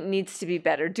you think needs to be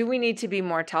better? Do we need to be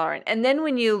more tolerant? And then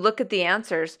when you look at the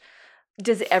answers,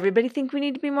 does everybody think we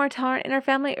need to be more tolerant in our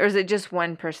family? Or is it just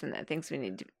one person that thinks we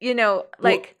need to,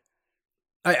 like...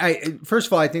 Well, I first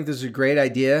of all, I think this is a great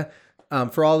idea.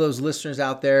 For all those listeners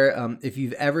out there, if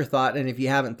you've ever thought, and if you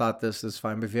haven't thought this is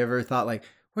fine, but if you ever thought like,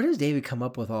 where does David come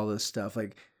up with all this stuff?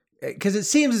 Like, because it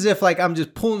seems as if like I'm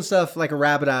just pulling stuff like a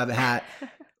rabbit out of a hat.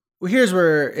 Well, here's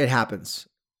where it happens.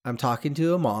 I'm talking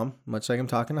to a mom, much like I'm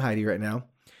talking to Heidi right now.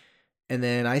 And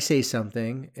then I say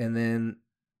something, and then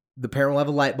the parent will have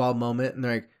a light bulb moment, and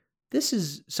they're like, this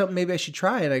is something maybe I should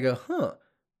try. And I go,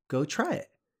 go try it.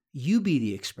 You be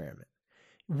the experiment.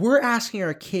 We're asking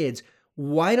our kids,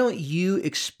 why don't you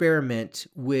experiment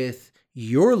with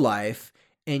your life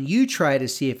and you try to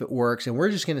see if it works? And we're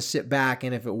just going to sit back,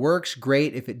 and if it works,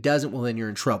 great. If it doesn't, well, then you're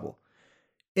in trouble.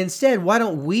 Instead, why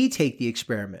don't we take the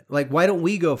experiment? Like, why don't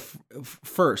we go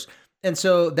first? And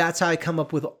so that's how I come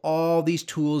up with all these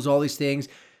tools, all these things,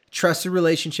 trusted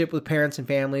relationship with parents and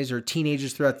families or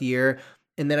teenagers throughout the year.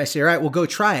 And then I say, all right, well, go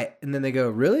try it. And then they go,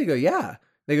 really? I go, yeah.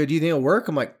 They go, do you think it'll work?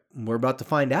 I'm like, we're about to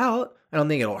find out. I don't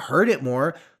think it'll hurt it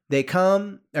more. They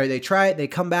come, or they try it, they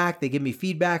come back, they give me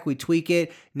feedback, we tweak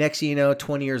it. Next thing you know,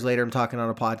 20 years later, I'm talking on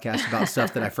a podcast about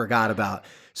stuff that I forgot about.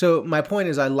 So my point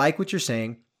is, I like what you're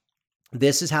saying.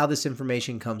 This is how this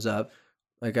information comes up.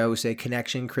 Like I always say,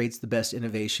 connection creates the best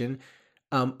innovation.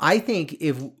 I think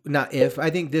I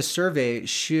think this survey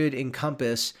should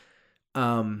encompass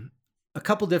a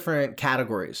couple different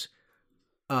categories.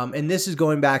 And this is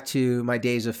going back to my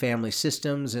days of family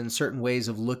systems and certain ways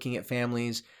of looking at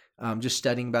families, just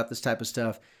studying about this type of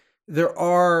stuff. There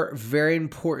are very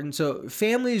important. So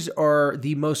families are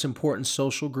the most important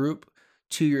social group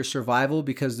to your survival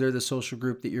because they're the social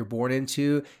group that you're born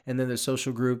into, and then the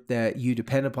social group that you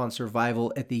depend upon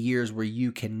survival at the years where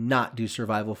you cannot do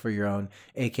survival for your own,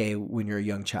 aka when you're a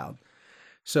young child.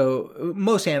 So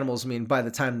most animals, I mean, by the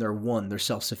time they're 1, they're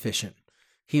self-sufficient.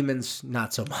 Humans,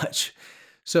 not so much.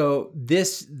 So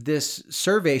this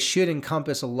survey should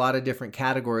encompass a lot of different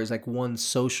categories, like one,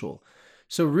 social.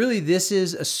 So really, this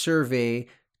is a survey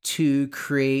to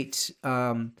create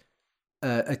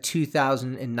a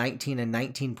 2019 and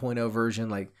 19.0 version,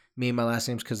 like me and my last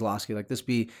name's Kozlowski, like this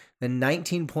be the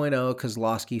 19.0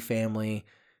 Kozlowski family,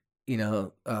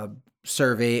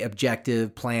 survey,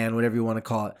 objective, plan, whatever you want to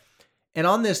call it. And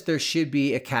on this, there should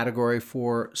be a category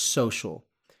for social.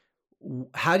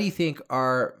 How do you think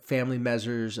our family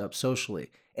measures up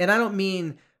socially? And I don't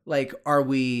mean like,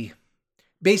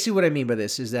 basically what I mean by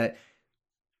this is that,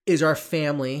 is our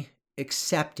family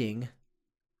accepting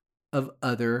of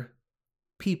other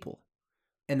people?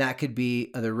 And that could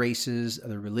be other races,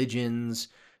 other religions.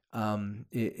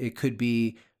 It could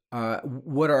be,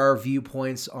 what are our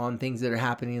viewpoints on things that are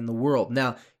happening in the world?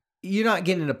 Now, you're not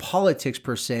getting into politics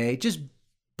per se, just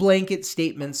blanket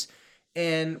statements.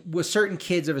 And with certain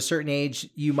kids of a certain age,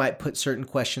 you might put certain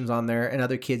questions on there, and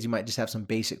other kids, you might just have some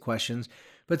basic questions.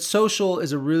 But social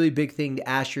is a really big thing to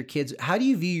ask your kids. How do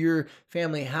you view your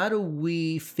family? How do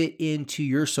we fit into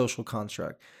your social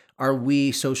construct? Are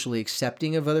we socially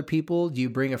accepting of other people? Do you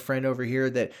bring a friend over here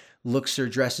that looks or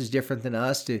dresses different than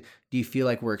us? Do you feel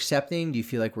like we're accepting? Do you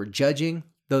feel like we're judging?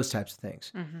 Those types of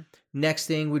things. Mm-hmm. Next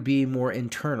thing would be more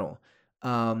internal.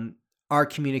 Our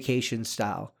communication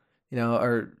style.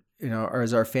 Or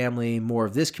is our family more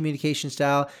of this communication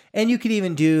style? And you could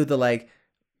even do the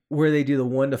where they do the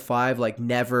 1 to 5, like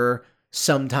never,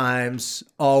 sometimes,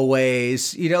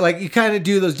 always. You kind of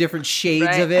do those different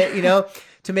shades of it.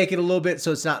 To make it a little bit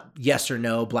so it's not yes or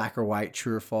no, black or white,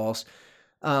 true or false.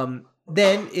 Then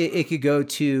it could go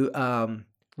to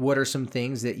what are some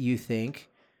things that you think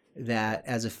that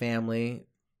as a family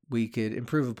we could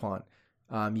improve upon.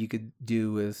 You could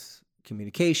do with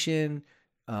communication,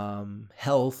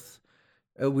 health.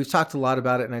 We've talked a lot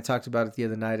about it, and I talked about it the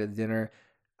other night at dinner.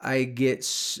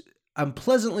 I'm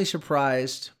pleasantly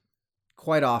surprised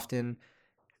quite often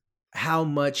how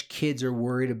much kids are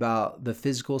worried about the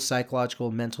physical, psychological,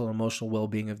 mental, and emotional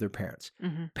well-being of their parents.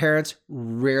 Mm-hmm. Parents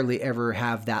rarely ever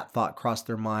have that thought cross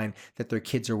their mind that their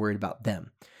kids are worried about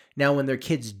them. Now, when their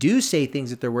kids do say things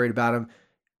that they're worried about them,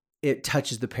 it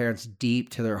touches the parents deep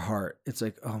to their heart. It's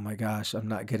like, oh my gosh, I'm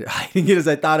not good at hiding it as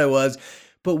I thought I was.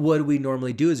 But what do we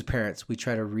normally do as parents? We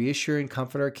try to reassure and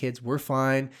comfort our kids. We're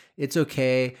fine. It's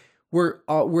okay.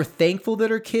 We're thankful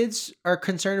that our kids are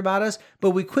concerned about us,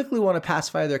 but we quickly want to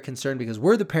pacify their concern because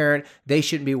we're the parent. They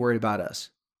shouldn't be worried about us.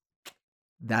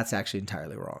 That's actually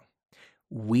entirely wrong.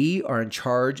 We are in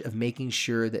charge of making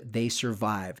sure that they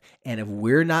survive. And if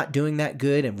we're not doing that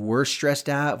good, if we're stressed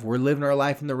out, if we're living our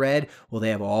life in the red, well, they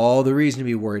have all the reason to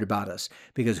be worried about us.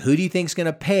 Because who do you think's going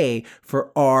to pay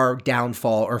for our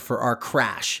downfall or for our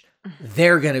crash?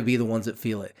 They're going to be the ones that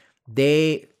feel it.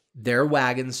 Their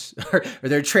wagons or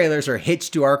their trailers are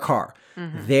hitched to our car.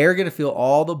 Mm-hmm. They're going to feel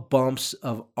all the bumps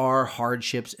of our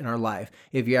hardships in our life.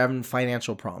 If you're having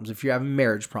financial problems, if you're having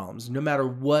marriage problems, no matter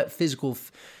what physical,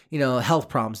 health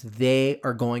problems, they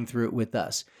are going through it with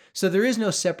us. So there is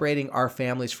no separating our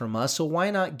families from us. So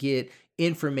why not get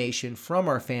information from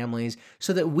our families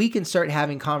so that we can start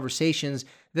having conversations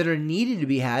that are needed to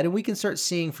be had, and we can start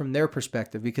seeing from their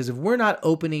perspective. Because if we're not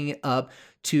opening it up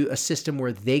to a system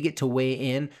where they get to weigh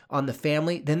in on the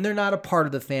family, then they're not a part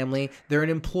of the family. They're an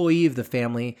employee of the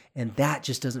family, and that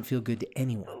just doesn't feel good to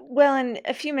anyone. Well, and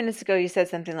a few minutes ago, you said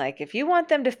something like, if you want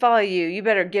them to follow you, you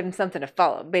better give them something to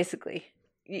follow, basically.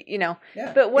 Yeah.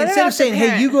 But what instead of saying,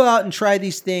 hey, you go out and try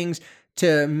these things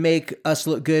to make us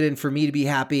look good and for me to be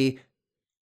happy,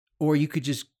 or you could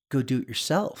just go do it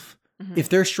yourself. Mm-hmm. If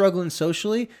they're struggling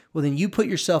socially, well, then you put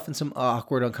yourself in some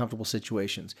awkward, uncomfortable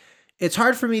situations. It's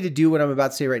hard for me to do what I'm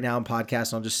about to say right now in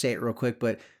podcast. I'll just say it real quick.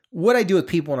 But what I do with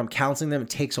people when I'm counseling them, it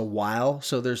takes a while.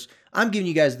 So I'm giving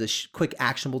you guys the quick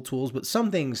actionable tools, but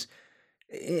some things,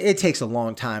 it takes a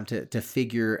long time to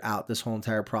figure out this whole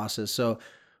entire process. So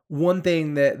one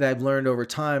thing that I've learned over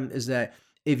time is that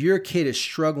if your kid is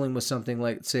struggling with something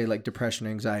like, say, like depression or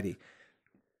anxiety,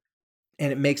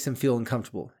 and it makes them feel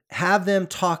uncomfortable, have them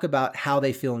talk about how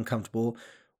they feel uncomfortable,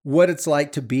 what it's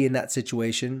like to be in that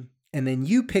situation, and then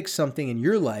you pick something in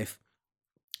your life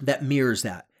that mirrors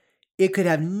that. It could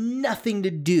have nothing to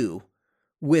do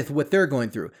with what they're going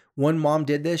through. One mom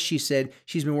did this. She said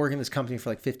she's been working in this company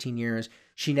for like 15 years.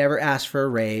 She never asked for a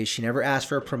raise. She never asked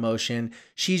for a promotion.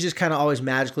 She's just kind of always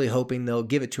magically hoping they'll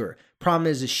give it to her. Problem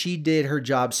is she did her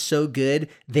job so good,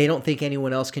 they don't think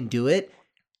anyone else can do it.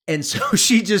 And so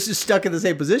she just is stuck in the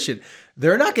same position.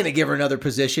 They're not going to give her another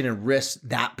position and risk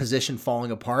that position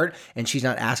falling apart. And she's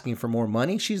not asking for more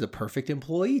money. She's the perfect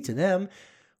employee to them.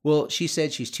 Well, she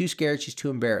said she's too scared. She's too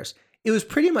embarrassed. It was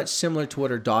pretty much similar to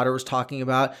what her daughter was talking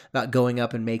about going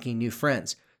up and making new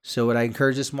friends. So what I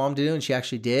encouraged this mom to do, and she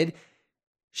actually did,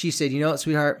 she said, you know what,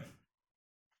 sweetheart,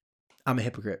 I'm a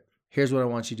hypocrite. here's what I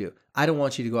want you to do. I don't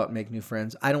want you to go out and make new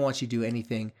friends. I don't want you to do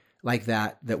anything like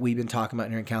that we've been talking about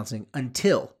here in counseling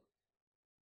until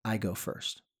I go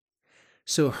first.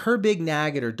 So her big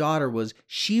nag at her daughter was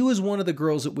she was one of the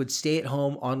girls that would stay at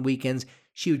home on weekends.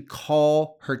 She would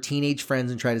call her teenage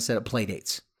friends and try to set up play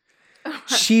dates.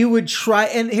 She would try,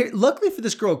 and here, luckily for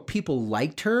this girl, people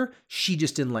liked her. She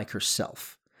just didn't like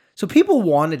herself. So people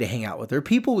wanted to hang out with her.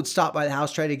 People would stop by the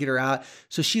house, try to get her out.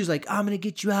 So she was like, I'm going to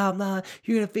get you out. Nah,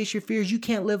 you're going to face your fears. You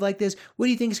can't live like this. What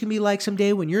do you think it's going to be like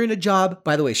someday when you're in a job?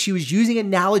 By the way, she was using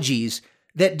analogies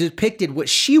that depicted what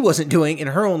she wasn't doing in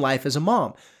her own life as a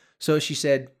mom. So she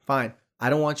said, fine, I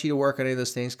don't want you to work on any of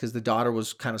those things, because the daughter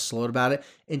was kind of slowed about it,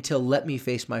 until let me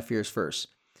face my fears first.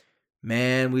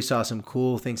 Man, we saw some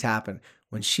cool things happen.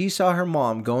 When she saw her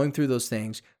mom going through those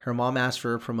things, her mom asked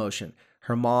for a promotion.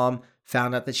 Her mom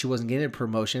found out that she wasn't getting a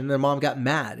promotion, and their mom got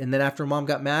mad. And then after her mom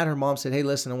got mad, her mom said, hey,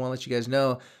 listen, I want to let you guys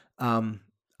know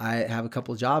I have a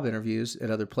couple of job interviews at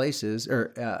other places,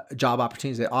 or job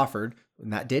opportunities they offered,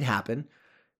 and that did happen.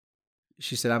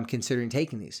 She said, I'm considering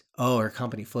taking these. Oh, her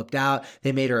company flipped out.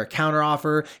 They made her a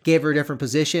counteroffer, gave her a different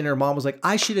position. Her mom was like,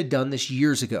 I should have done this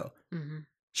years ago. Mm-hmm.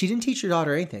 She didn't teach her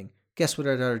daughter anything. Guess what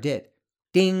her daughter did?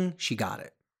 Ding, she got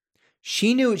it.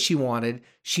 She knew what she wanted.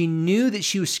 She knew that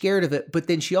she was scared of it, but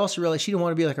then she also realized she didn't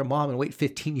want to be like her mom and wait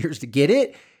 15 years to get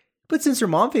it. But since her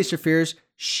mom faced her fears,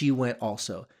 she went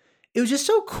also. It was just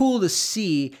so cool to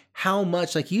see how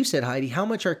much, like you said, Heidi, how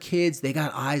much our kids, they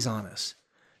got eyes on us.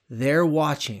 They're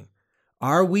watching.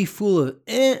 Are we full of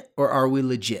or are we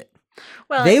legit?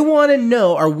 Well, they want to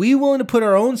know, are we willing to put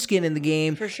our own skin in the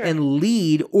game and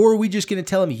lead, or are we just going to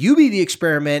tell them, you be the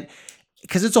experiment?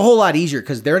 Because it's a whole lot easier,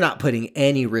 because they're not putting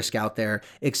any risk out there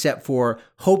except for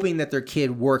hoping that their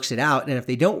kid works it out. And if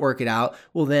they don't work it out,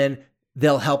 well, then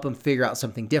they'll help them figure out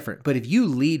something different. But if you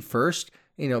lead first,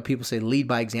 people say lead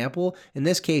by example. In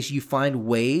this case, you find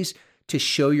ways to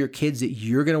show your kids that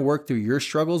you're going to work through your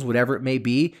struggles, whatever it may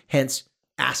be, hence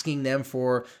asking them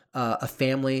for a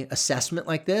family assessment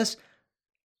like this.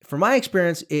 From my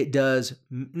experience, it does,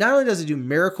 not only does it do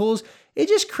miracles, it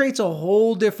just creates a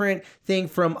whole different thing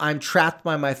from I'm trapped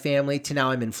by my family to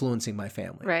now I'm influencing my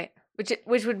family. Right.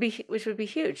 Which would be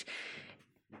huge.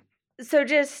 So I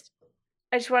just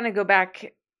want to go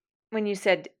back when you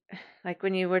said, like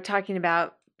when you were talking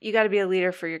about, you got to be a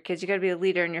leader for your kids. You got to be a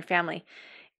leader in your family.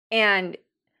 And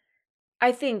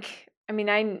I think,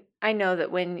 I know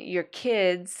that when your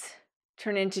kids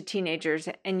turn into teenagers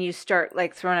and you start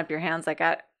like throwing up your hands, like,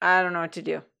 I don't know what to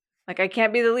do. Like, I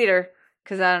can't be the leader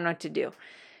because I don't know what to do.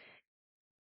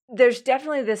 There's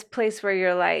definitely this place where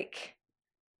you're like,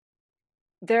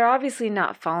 they're obviously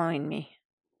not following me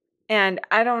and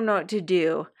I don't know what to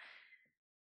do.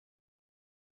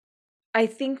 I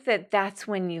think that that's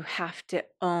when you have to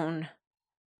own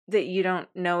that you don't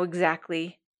know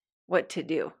exactly what to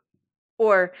do,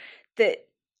 or that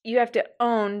you have to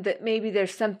own that maybe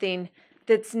there's something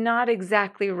that's not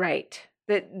exactly right.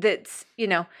 That's,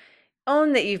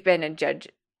 own that you've been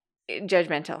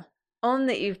judgmental, own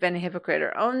that you've been a hypocrite,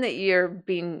 or own that you're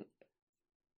being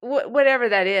whatever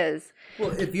that is.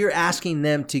 Well, if you're asking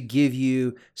them to give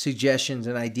you suggestions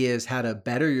and ideas how to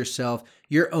better yourself,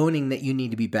 you're owning that you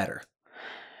need to be better.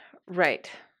 Right.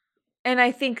 And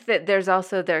I think that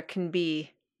there can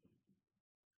be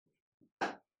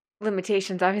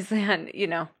limitations, obviously, on, you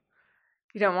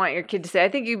don't want your kid to say, I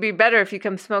think you'd be better if you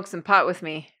come smoke some pot with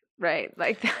me. Right.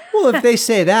 Like that. Well, if they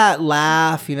say that,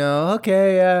 laugh,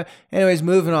 okay. Anyways,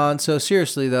 moving on. So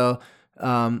seriously though,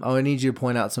 I need you to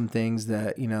point out some things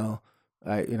that,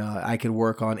 I could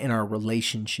work on in our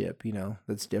relationship,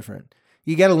 that's different.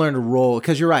 You got to learn to roll,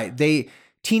 because you're right.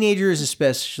 Teenagers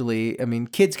especially,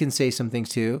 kids can say some things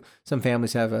too. Some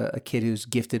families have a kid who's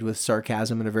gifted with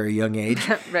sarcasm at a very young age.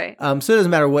 Right. So it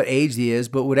doesn't matter what age he is,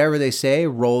 but whatever they say,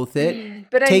 roll with it.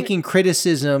 But taking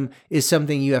criticism is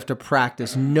something you have to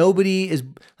practice. Nobody is,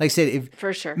 like I said,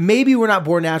 for sure. Maybe we're not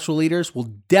born natural leaders.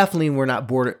 Well, definitely we're not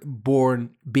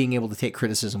born being able to take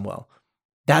criticism well.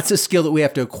 That's a skill that we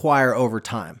have to acquire over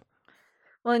time.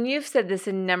 Well, and you've said this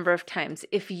a number of times.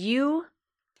 If you,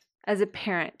 as a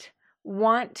parent,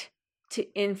 want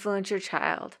to influence your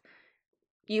child,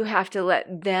 you have to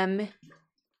let them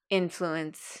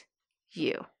influence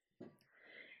you.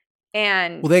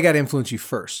 And they got to influence you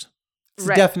first. It's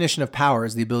the definition of power,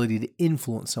 is the ability to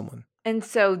influence someone. And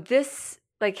so this,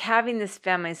 like having this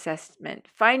family assessment,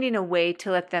 finding a way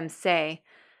to let them say,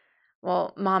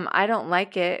 well, Mom, I don't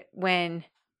like it when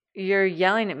you're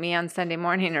yelling at me on Sunday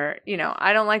morning, or,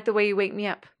 I don't like the way you wake me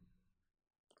up.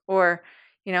 Or,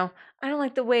 I don't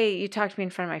like the way you talk to me in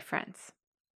front of my friends.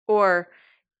 Or,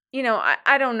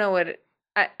 I don't know what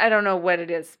I don't know what it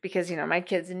is because, my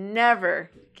kids never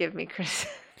give me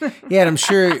criticism. Yeah, and I'm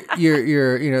sure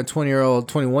your 20-year-old,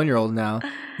 21-year-old now,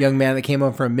 young man that came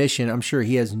home for a mission, I'm sure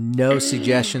he has no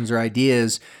suggestions or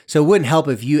ideas. So it wouldn't help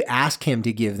if you ask him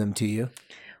to give them to you.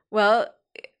 Well,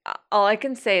 all I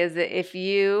can say is that if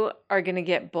you are going to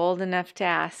get bold enough to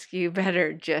ask, you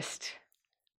better just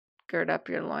gird up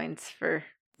your loins for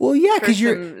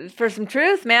for some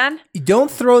truth, man.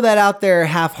 Don't throw that out there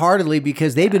half-heartedly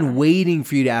because they've been waiting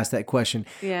for you to ask that question.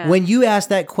 Yeah. When you ask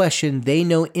that question, they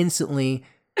know instantly.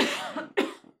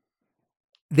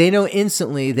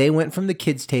 They went from the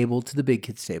kids' table to the big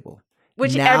kids' table.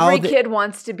 Which every kid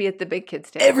wants to be at the big kids'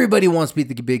 table. Everybody wants to be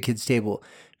at the big kids' table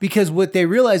because what they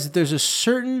realize is that there's a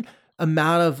certain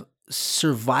amount of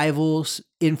survival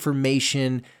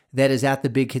information that is at the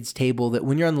big kids' table that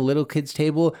when you're on the little kids'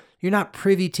 table, you're not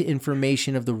privy to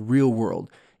information of the real world.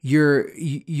 You're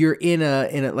in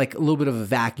a like a little bit of a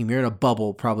vacuum. You're in a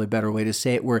bubble, probably a better way to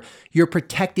say it, where you're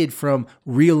protected from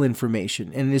real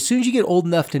information. And as soon as you get old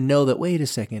enough to know that, wait a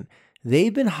second,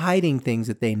 they've been hiding things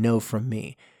that they know from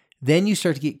me, then you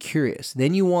start to get curious.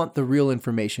 Then you want the real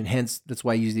information. Hence, that's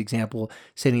why I use the example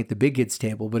sitting at the big kids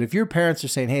table. But if your parents are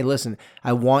saying, hey, listen,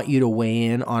 I want you to weigh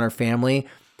in on our family,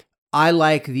 I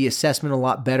like the assessment a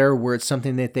lot better where it's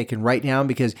something that they can write down,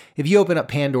 because if you open up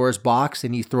Pandora's box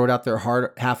and you throw it out there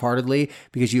half-heartedly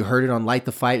because you heard it on Light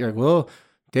the Fight, you're like, well,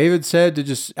 David said to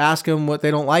just ask them what they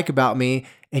don't like about me,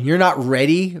 and you're not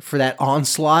ready for that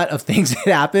onslaught of things that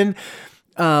happen.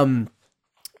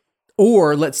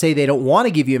 Or let's say they don't want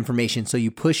to give you information, so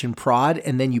you push and prod,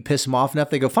 and then you piss them off enough,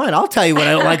 they go, fine, I'll tell you what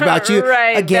I don't like about you.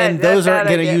 Right, Again, those aren't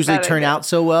going to usually turn out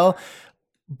so well.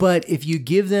 But if you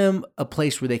give them a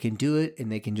place where they can do it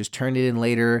and they can just turn it in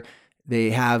later, they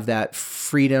have that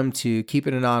freedom to keep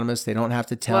it anonymous. They don't have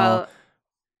to tell. Well,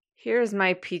 here's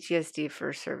my PTSD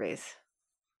for surveys.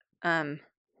 Many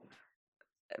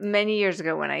years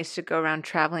ago when I used to go around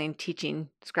traveling, teaching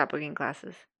scrapbooking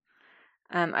classes,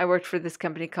 I worked for this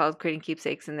company called Creating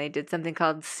Keepsakes, and they did something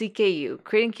called CKU,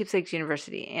 Creating Keepsakes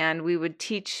University. And we would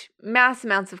teach mass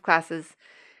amounts of classes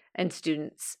and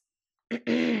students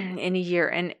in a year,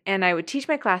 and I would teach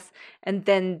my class, and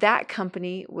then that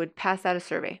company would pass out a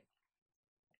survey,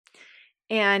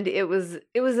 and it was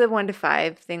a 1 to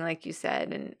 5 thing, like you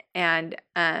said, and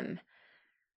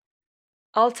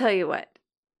I'll tell you what,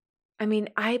 I mean,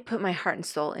 I put my heart and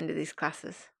soul into these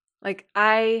classes. Like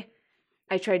I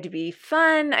tried to be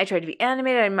fun, I tried to be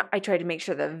animated, I tried to make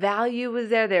sure the value was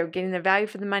there. They were getting the value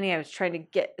for the money. I was trying to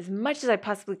get as much as I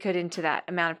possibly could into that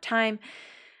amount of time.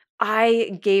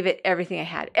 I gave it everything I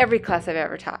had. Every class I've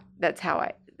ever taught. That's how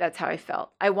I felt.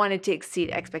 I wanted to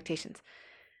exceed expectations.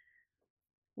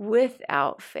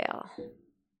 Without fail,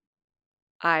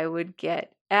 I would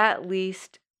get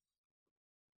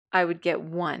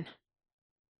one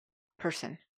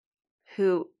person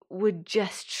who would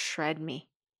just shred me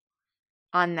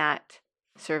on that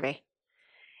survey.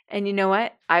 And you know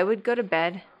what? I would go to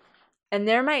bed, and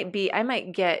I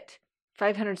might get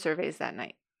 500 surveys that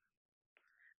night.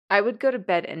 I would go to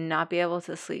bed and not be able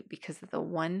to sleep because of the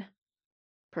one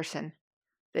person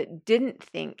that didn't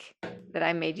think that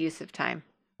I made use of time,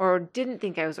 or didn't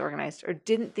think I was organized, or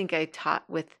didn't think I taught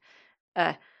with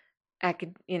a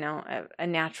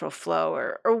natural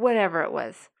flow, or whatever it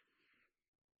was.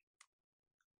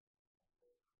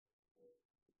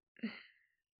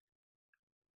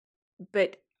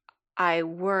 But I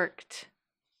worked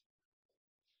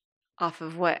off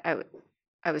of what I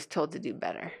was told to do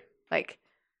better. Like,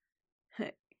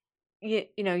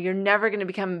 you're never going to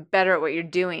become better at what you're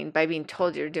doing by being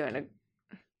told you're doing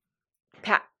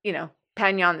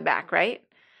patting you on the back, right?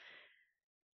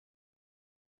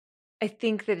 I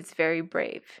think that it's very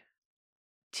brave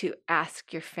to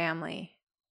ask your family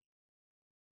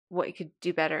what you could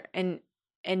do better, and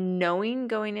knowing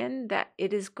going in that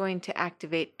it is going to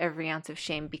activate every ounce of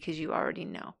shame because you already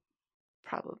know,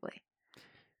 probably.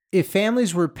 If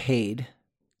families were paid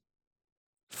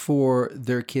for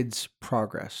their kids'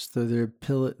 progress, so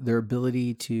their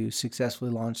ability to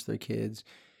successfully launch their kids,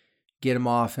 get them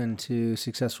off into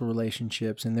successful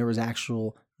relationships, and there was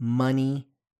actual money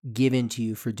given to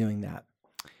you for doing that,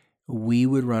 we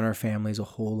would run our families a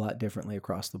whole lot differently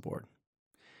across the board.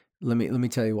 Let me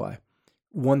tell you why.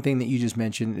 One thing that you just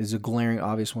mentioned is a glaring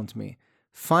obvious one to me.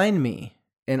 Find me,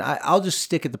 and I'll just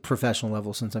stick at the professional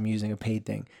level since I'm using a paid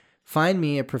thing. Find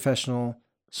me a professional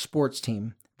sports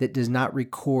team that does not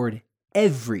record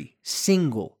every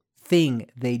single thing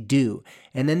they do,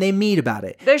 and then they meet about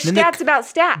it. There's stats about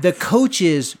stats. The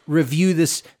coaches review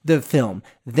the film,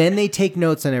 then they take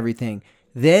notes on everything,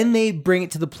 then they bring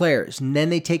it to the players, and then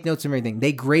they take notes on everything.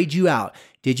 They grade you out.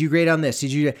 Did you grade on this?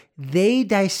 They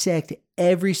dissect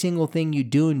every single thing you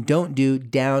do and don't do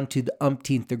down to the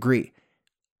umpteenth degree.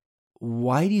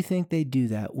 Why do you think they do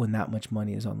that when that much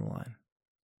money is on the line?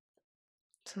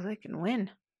 So they can win.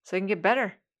 So they can get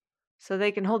better. So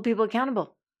they can hold people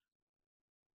accountable.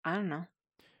 I don't know.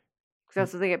 Because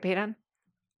that's what they get paid on.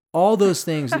 All those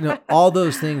things, all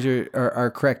those things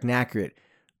are correct and accurate.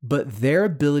 But their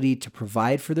ability to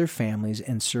provide for their families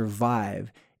and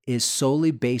survive is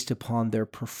solely based upon their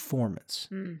performance.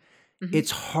 Mm-hmm.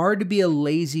 It's hard to be a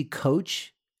lazy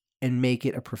coach and make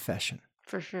it a profession.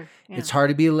 For sure. Yeah. It's hard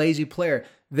to be a lazy player.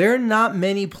 There are not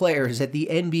many players at the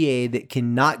NBA that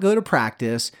cannot go to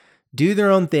practice, do their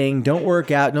own thing, don't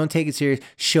work out, don't take it serious,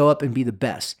 show up and be the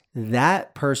best.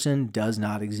 That person does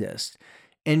not exist.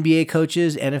 NBA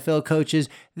coaches, NFL coaches,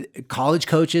 college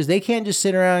coaches, they can't just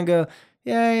sit around and go,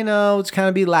 yeah, it's kind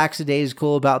of be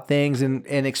lackadaisical about things and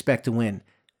expect to win.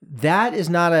 That is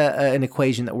not an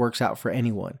equation that works out for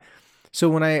anyone. So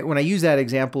when I use that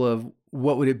example of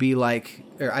what would it be like,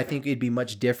 or I think it'd be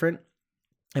much different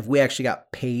if we actually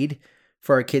got paid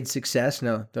for our kids' success.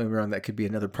 No, don't get me wrong, that could be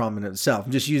another problem in itself.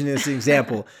 I'm just using this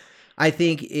example. I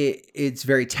think it's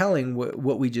very telling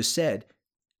what we just said.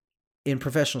 In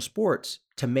professional sports,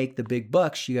 to make the big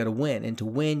bucks, you got to win. And to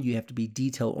win, you have to be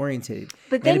detail-oriented.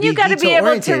 But then you got to be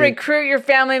able to recruit your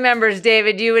family members,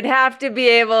 David. You would have to be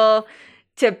able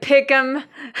to pick them.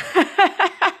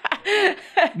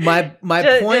 My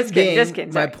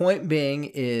point being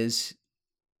is,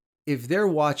 if they're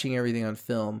watching everything on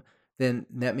film, then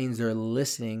that means they're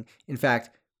listening. In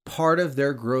fact, part of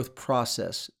their growth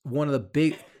process,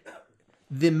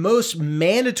 the most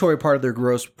mandatory part of their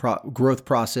growth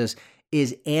process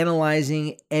is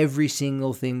analyzing every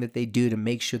single thing that they do to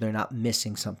make sure they're not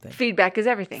missing something. Feedback is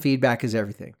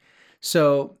everything.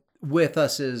 So with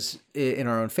us as in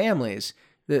our own families,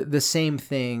 the same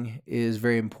thing is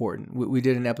very important. We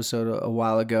did an episode a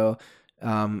while ago,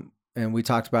 and we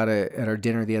talked about it at our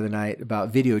dinner the other night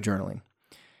about video journaling.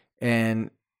 And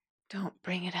don't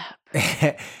bring it up.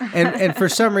 and for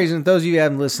some reason, those of you who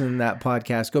haven't listened to that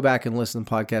podcast, go back and listen to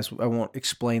the podcast. I won't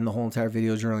explain the whole entire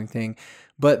video journaling thing.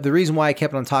 But the reason why I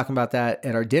kept on talking about that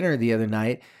at our dinner the other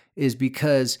night is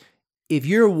because if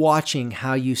you're watching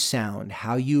how you sound,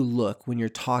 how you look when you're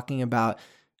talking about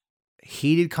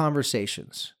heated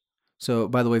conversations. So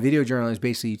by the way, video journaling is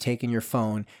basically you taking your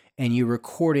phone and you're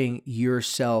recording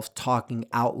yourself talking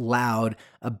out loud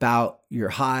about your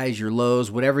highs, your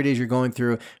lows, whatever it is you're going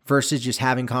through, versus just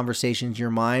having conversations in your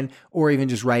mind or even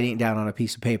just writing it down on a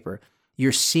piece of paper.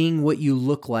 You're seeing what you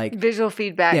look like. Visual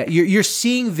feedback. Yeah, you're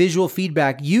seeing visual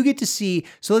feedback. You get to see,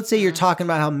 so let's say you're talking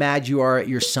about how mad you are at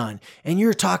your son, and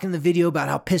you're talking in the video about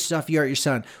how pissed off you are at your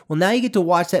son. Well, now you get to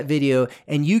watch that video,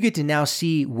 and you get to now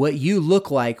see what you look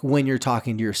like when you're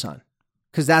talking to your son.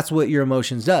 Because that's what your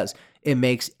emotions does. It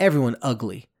makes everyone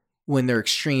ugly when they're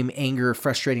extreme anger,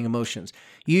 frustrating emotions.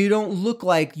 You don't look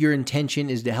like your intention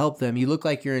is to help them. You look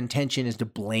like your intention is to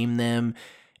blame them.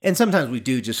 And sometimes we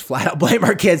do just flat out blame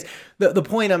our kids. The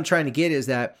point I'm trying to get is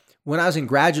that when I was in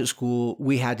graduate school,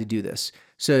 we had to do this.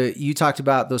 So you talked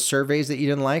about those surveys that you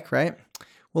didn't like, right?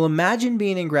 Well, imagine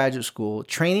being in graduate school,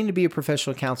 training to be a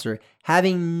professional counselor,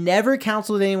 having never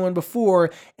counseled anyone before,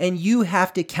 and you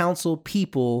have to counsel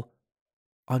people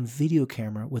on video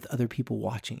camera with other people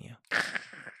watching you.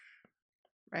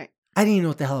 Right. I didn't even know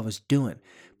what the hell I was doing.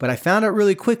 But I found out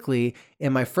really quickly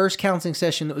in my first counseling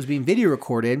session that was being video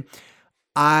recorded,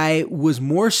 I was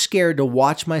more scared to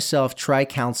watch myself try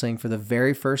counseling for the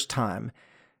very first time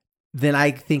than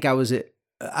I think I was.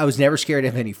 I was never scared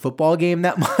of any football game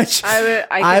that much.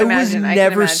 I was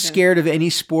never scared of any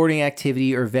sporting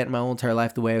activity or event in my whole entire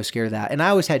life the way I was scared of that. And I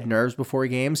always had nerves before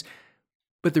games.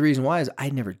 But the reason why is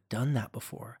I'd never done that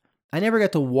before. I never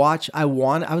got to watch. I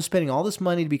was spending all this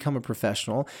money to become a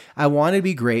professional. I wanted to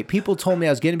be great. People told me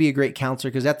I was going to be a great counselor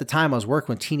because at the time I was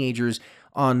working with teenagers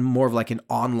on more of like an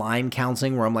online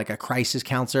counseling where I'm like a crisis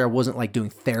counselor. I wasn't like doing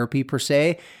therapy per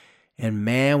se. And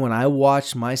man, when I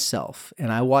watched myself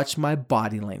and I watched my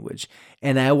body language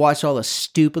and I watched all the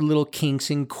stupid little kinks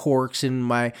and quirks and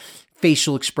my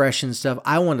facial expression stuff,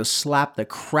 I wanted to slap the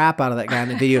crap out of that guy in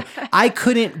the video. I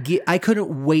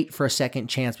couldn't wait for a second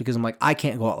chance because I'm like, I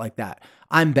can't go out like that.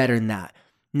 I'm better than that.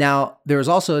 Now, there was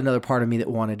also another part of me that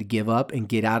wanted to give up and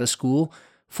get out of school.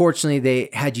 Fortunately, they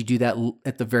had you do that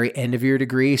at the very end of your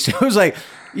degree. So it was like,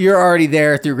 you're already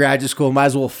there through graduate school, might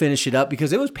as well finish it up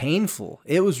because it was painful.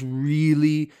 It was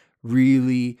really,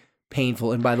 really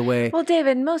painful. And by the way, well,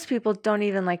 David, most people don't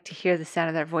even like to hear the sound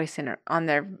of their voice on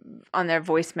their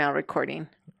voicemail recording.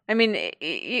 I mean,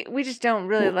 we just don't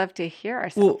really love to hear Well,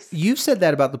 ourselves. you've said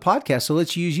that about the podcast, so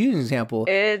let's use you as an example.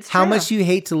 It's how true. much do you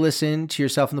hate to listen to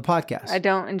yourself in the podcast? I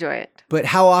don't enjoy it. But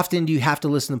how often do you have to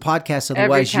listen to podcasts?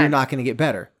 Otherwise, you're time. not going to get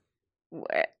better.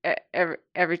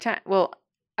 Every time. Well,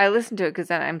 I listen to it because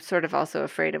then I'm sort of also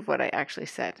afraid of what I actually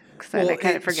said because I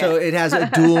kind of forget. So it has a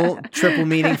dual, triple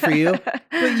meaning for you.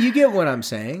 But you get what I'm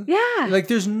saying. Yeah. Like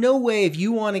there's no way, if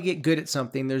you want to get good at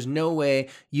something, there's no way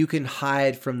you can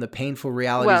hide from the painful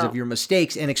realities of your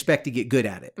mistakes and expect to get good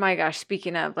at it. My gosh,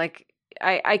 speaking of, like,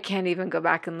 I can't even go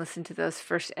back and listen to those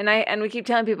first, and we keep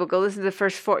telling people, go listen to the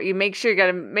first 4. You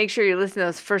gotta make sure you listen to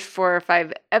those first 4 or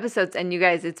 5 episodes, and you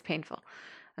guys, it's painful.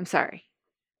 I'm sorry.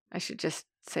 I should just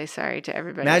say sorry to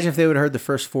everybody. Imagine if they would have heard the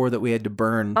first 4 that we had to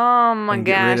burn oh my and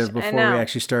gosh, get rid of before we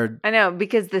actually started. I know,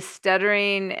 because the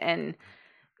stuttering and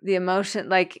the emotion,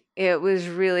 like, it was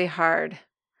really hard.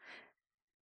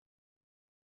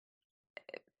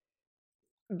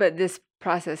 But this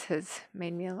process has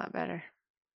made me a lot better.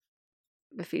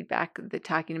 The feedback, the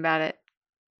talking about it,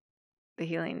 the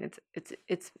healing,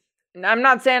 it's I'm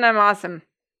not saying I'm awesome.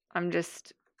 I'm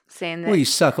just saying that. Well, you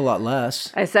suck a lot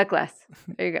less. I suck less.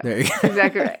 There you go. There you go.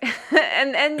 Exactly right.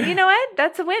 and you know what?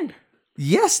 That's a win.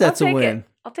 Yes, that's a win.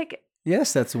 I'll take it.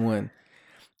 Yes, that's a win.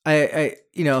 I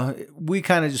we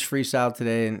kind of just freestyled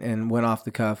today and went off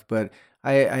the cuff, but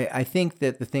I think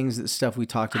that the stuff we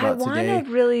talked about today. I want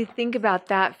to really think about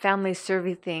that family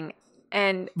survey thing,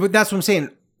 but that's what I'm saying.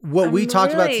 What we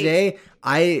talked about today,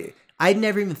 I'd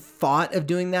never even thought of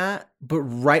doing that, but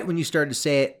right when you started to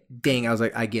say it, dang, I was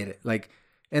like, I get it. Like,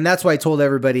 and that's why I told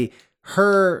everybody,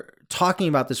 her talking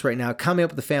about this right now, coming up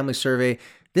with the family survey.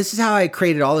 This is how I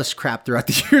created all this crap throughout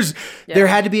the years. Yeah. There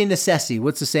had to be a necessity.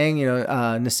 What's the saying?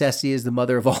 Necessity is the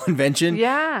mother of all invention.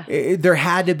 Yeah. There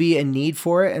had to be a need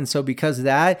for it. And so because of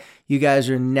that, you guys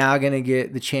are now going to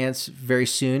get the chance very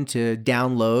soon to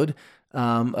download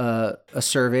a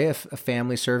survey, a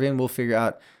family survey, and we'll figure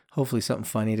out hopefully something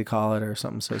funny to call it or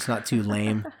something so it's not too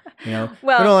lame. Well, we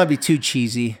don't want to be too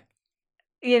cheesy.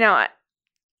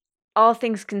 All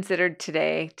things considered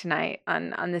tonight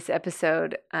on this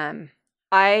episode,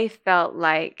 I felt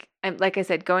like I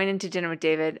said, going into dinner with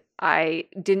David, I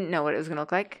didn't know what it was going to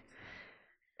look like.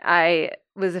 I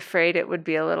was afraid it would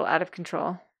be a little out of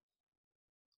control.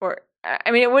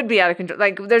 It would be out of control.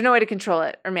 Like, there's no way to control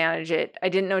it or manage it. I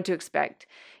didn't know what to expect.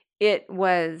 It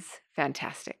was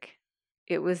fantastic.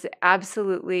 It was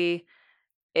absolutely,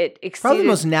 it exceeded. Probably the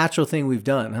most natural thing we've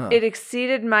done, huh? It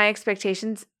exceeded my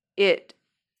expectations. It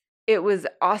was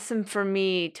awesome for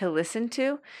me to listen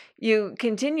to. You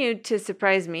continued to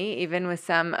surprise me, even with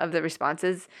some of the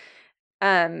responses.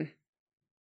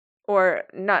 Or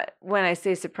not, when I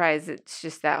say surprise, it's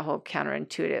just that whole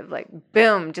counterintuitive, like,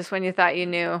 boom, just when you thought you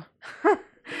knew,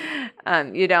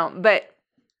 you don't. But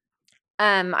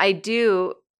I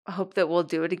do hope that we'll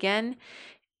do it again.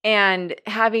 And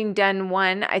having done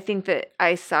one, I think that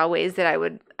I saw ways that I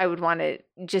would want to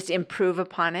just improve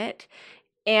upon it.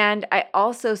 And I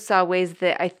also saw ways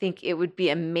that I think it would be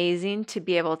amazing to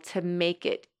be able to make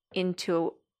it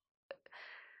into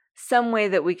some way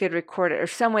that we could record it or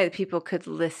some way that people could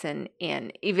listen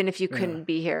in, even if you couldn't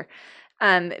be here.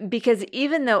 Because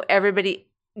even though every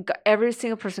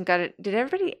single person got it, did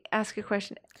everybody ask a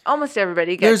question? Almost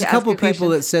everybody got There's to a couple ask a people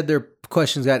question. that said their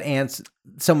questions got answered.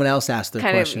 Someone else asked their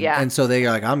question. Yeah. And so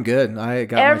they're like, I'm good. I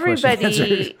got my question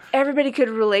answered. Everybody could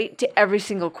relate to every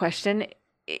single question.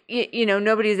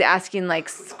 Nobody's asking like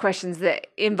questions that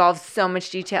involve so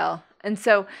much detail. And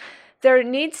so there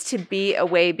needs to be a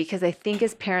way, because I think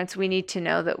as parents, we need to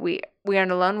know that we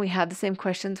aren't alone. We have the same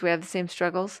questions. We have the same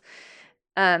struggles.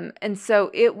 And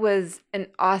so it was an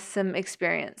awesome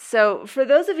experience. So for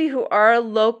those of you who are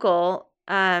local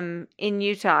in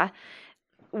Utah,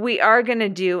 we are going to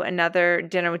do another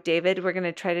dinner with David. We're going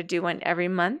to try to do one every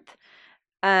month.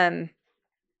 But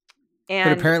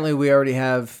apparently we already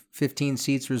have 15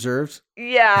 seats reserved.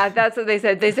 Yeah, that's what they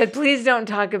said. They said, please don't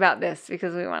talk about this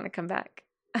because we want to come back.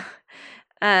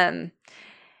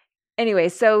 Anyway,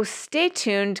 so stay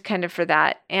tuned kind of for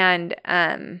that. And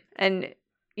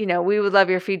we would love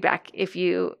your feedback if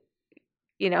you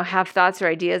have thoughts or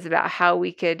ideas about how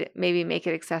we could maybe make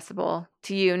it accessible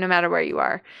to you, no matter where you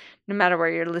are, no matter where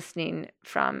you're listening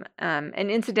from.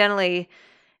 And incidentally,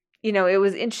 it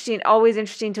was always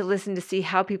interesting to listen to see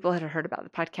how people had heard about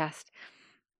the podcast.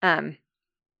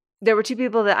 There were 2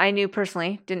 people that I knew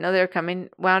personally, didn't know they were coming,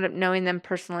 wound up knowing them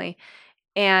personally.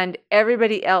 And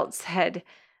everybody else had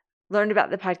learned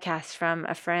about the podcast from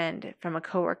a friend, from a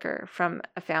coworker, from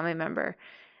a family member.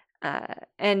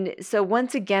 And so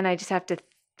once again, I just have to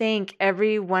thank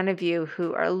every one of you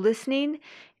who are listening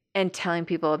and telling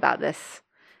people about this.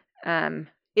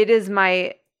 it is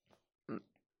my,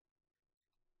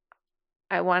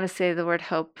 I want to say the word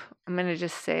hope. I'm going to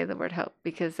just say the word hope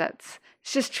because it's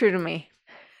just true to me.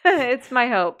 It's my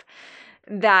hope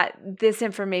that this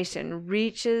information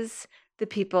reaches the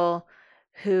people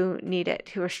who need it,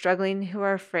 who are struggling, who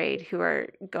are afraid, who are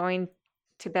going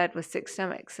to bed with sick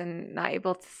stomachs and not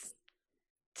able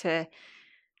to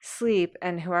sleep,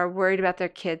 and who are worried about their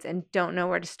kids and don't know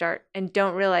where to start and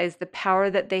don't realize the power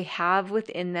that they have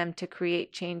within them to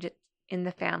create change in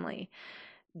the family,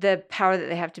 the power that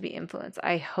they have to be influenced.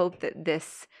 I hope that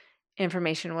this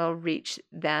information will reach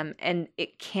them, and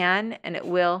it can and it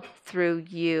will through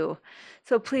you.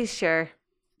 So please share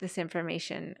this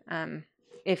information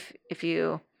if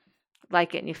you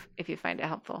like it and if you find it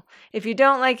helpful. If you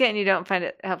don't like it and you don't find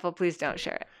it helpful, please don't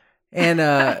share it. And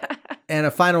and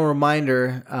a final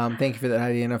reminder, thank you for that,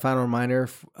 Heidi. And a final reminder,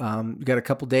 we got a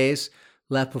couple days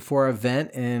left before our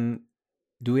event. And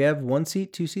do we have 1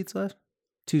 seat, 2 seats left?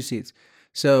 2 seats.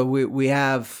 So we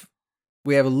have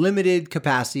a limited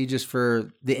capacity just for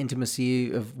the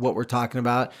intimacy of what we're talking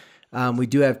about. We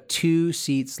do have 2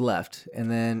 seats left.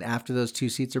 And then after those 2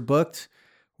 seats are booked,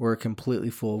 we're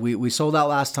completely full. We sold out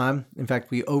last time. In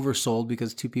fact, we oversold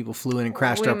because 2 people flew in and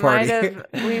crashed our party.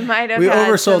 We might have. We had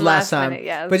oversold last time.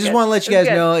 Yeah, but just want to let you guys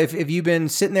know if you've been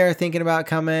sitting there thinking about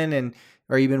coming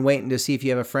or you've been waiting to see if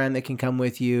you have a friend that can come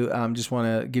with you. Just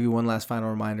want to give you one last final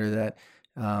reminder that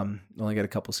only got a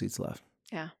couple seats left.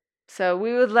 Yeah. So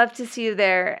we would love to see you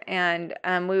there, and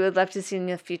we would love to see you in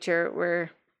the future. We're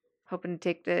hoping to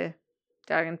take the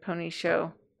Dog and Pony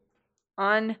Show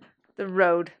on the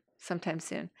road sometime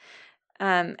soon.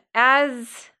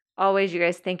 As always, you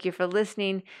guys, thank you for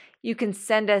listening. You can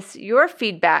send us your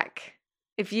feedback.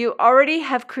 If you already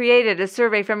have created a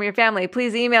survey from your family,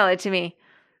 please email it to me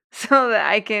so that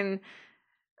I can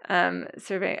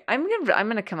survey. I'm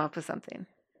gonna come up with something,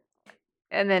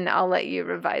 and then I'll let you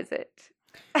revise it.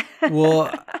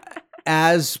 Well,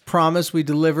 as promised, we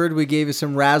delivered. We gave you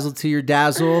some razzle to your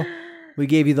dazzle. We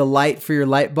gave you the light for your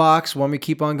light box. Want me to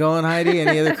keep on going, Heidi?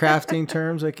 Any other crafting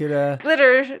terms I could...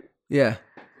 Glitter. Yeah.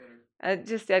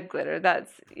 Just add glitter. That's,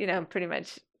 pretty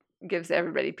much gives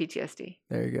everybody PTSD.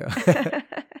 There you go.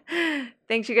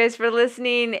 Thanks, you guys, for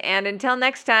listening. And until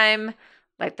next time,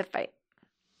 light the fight.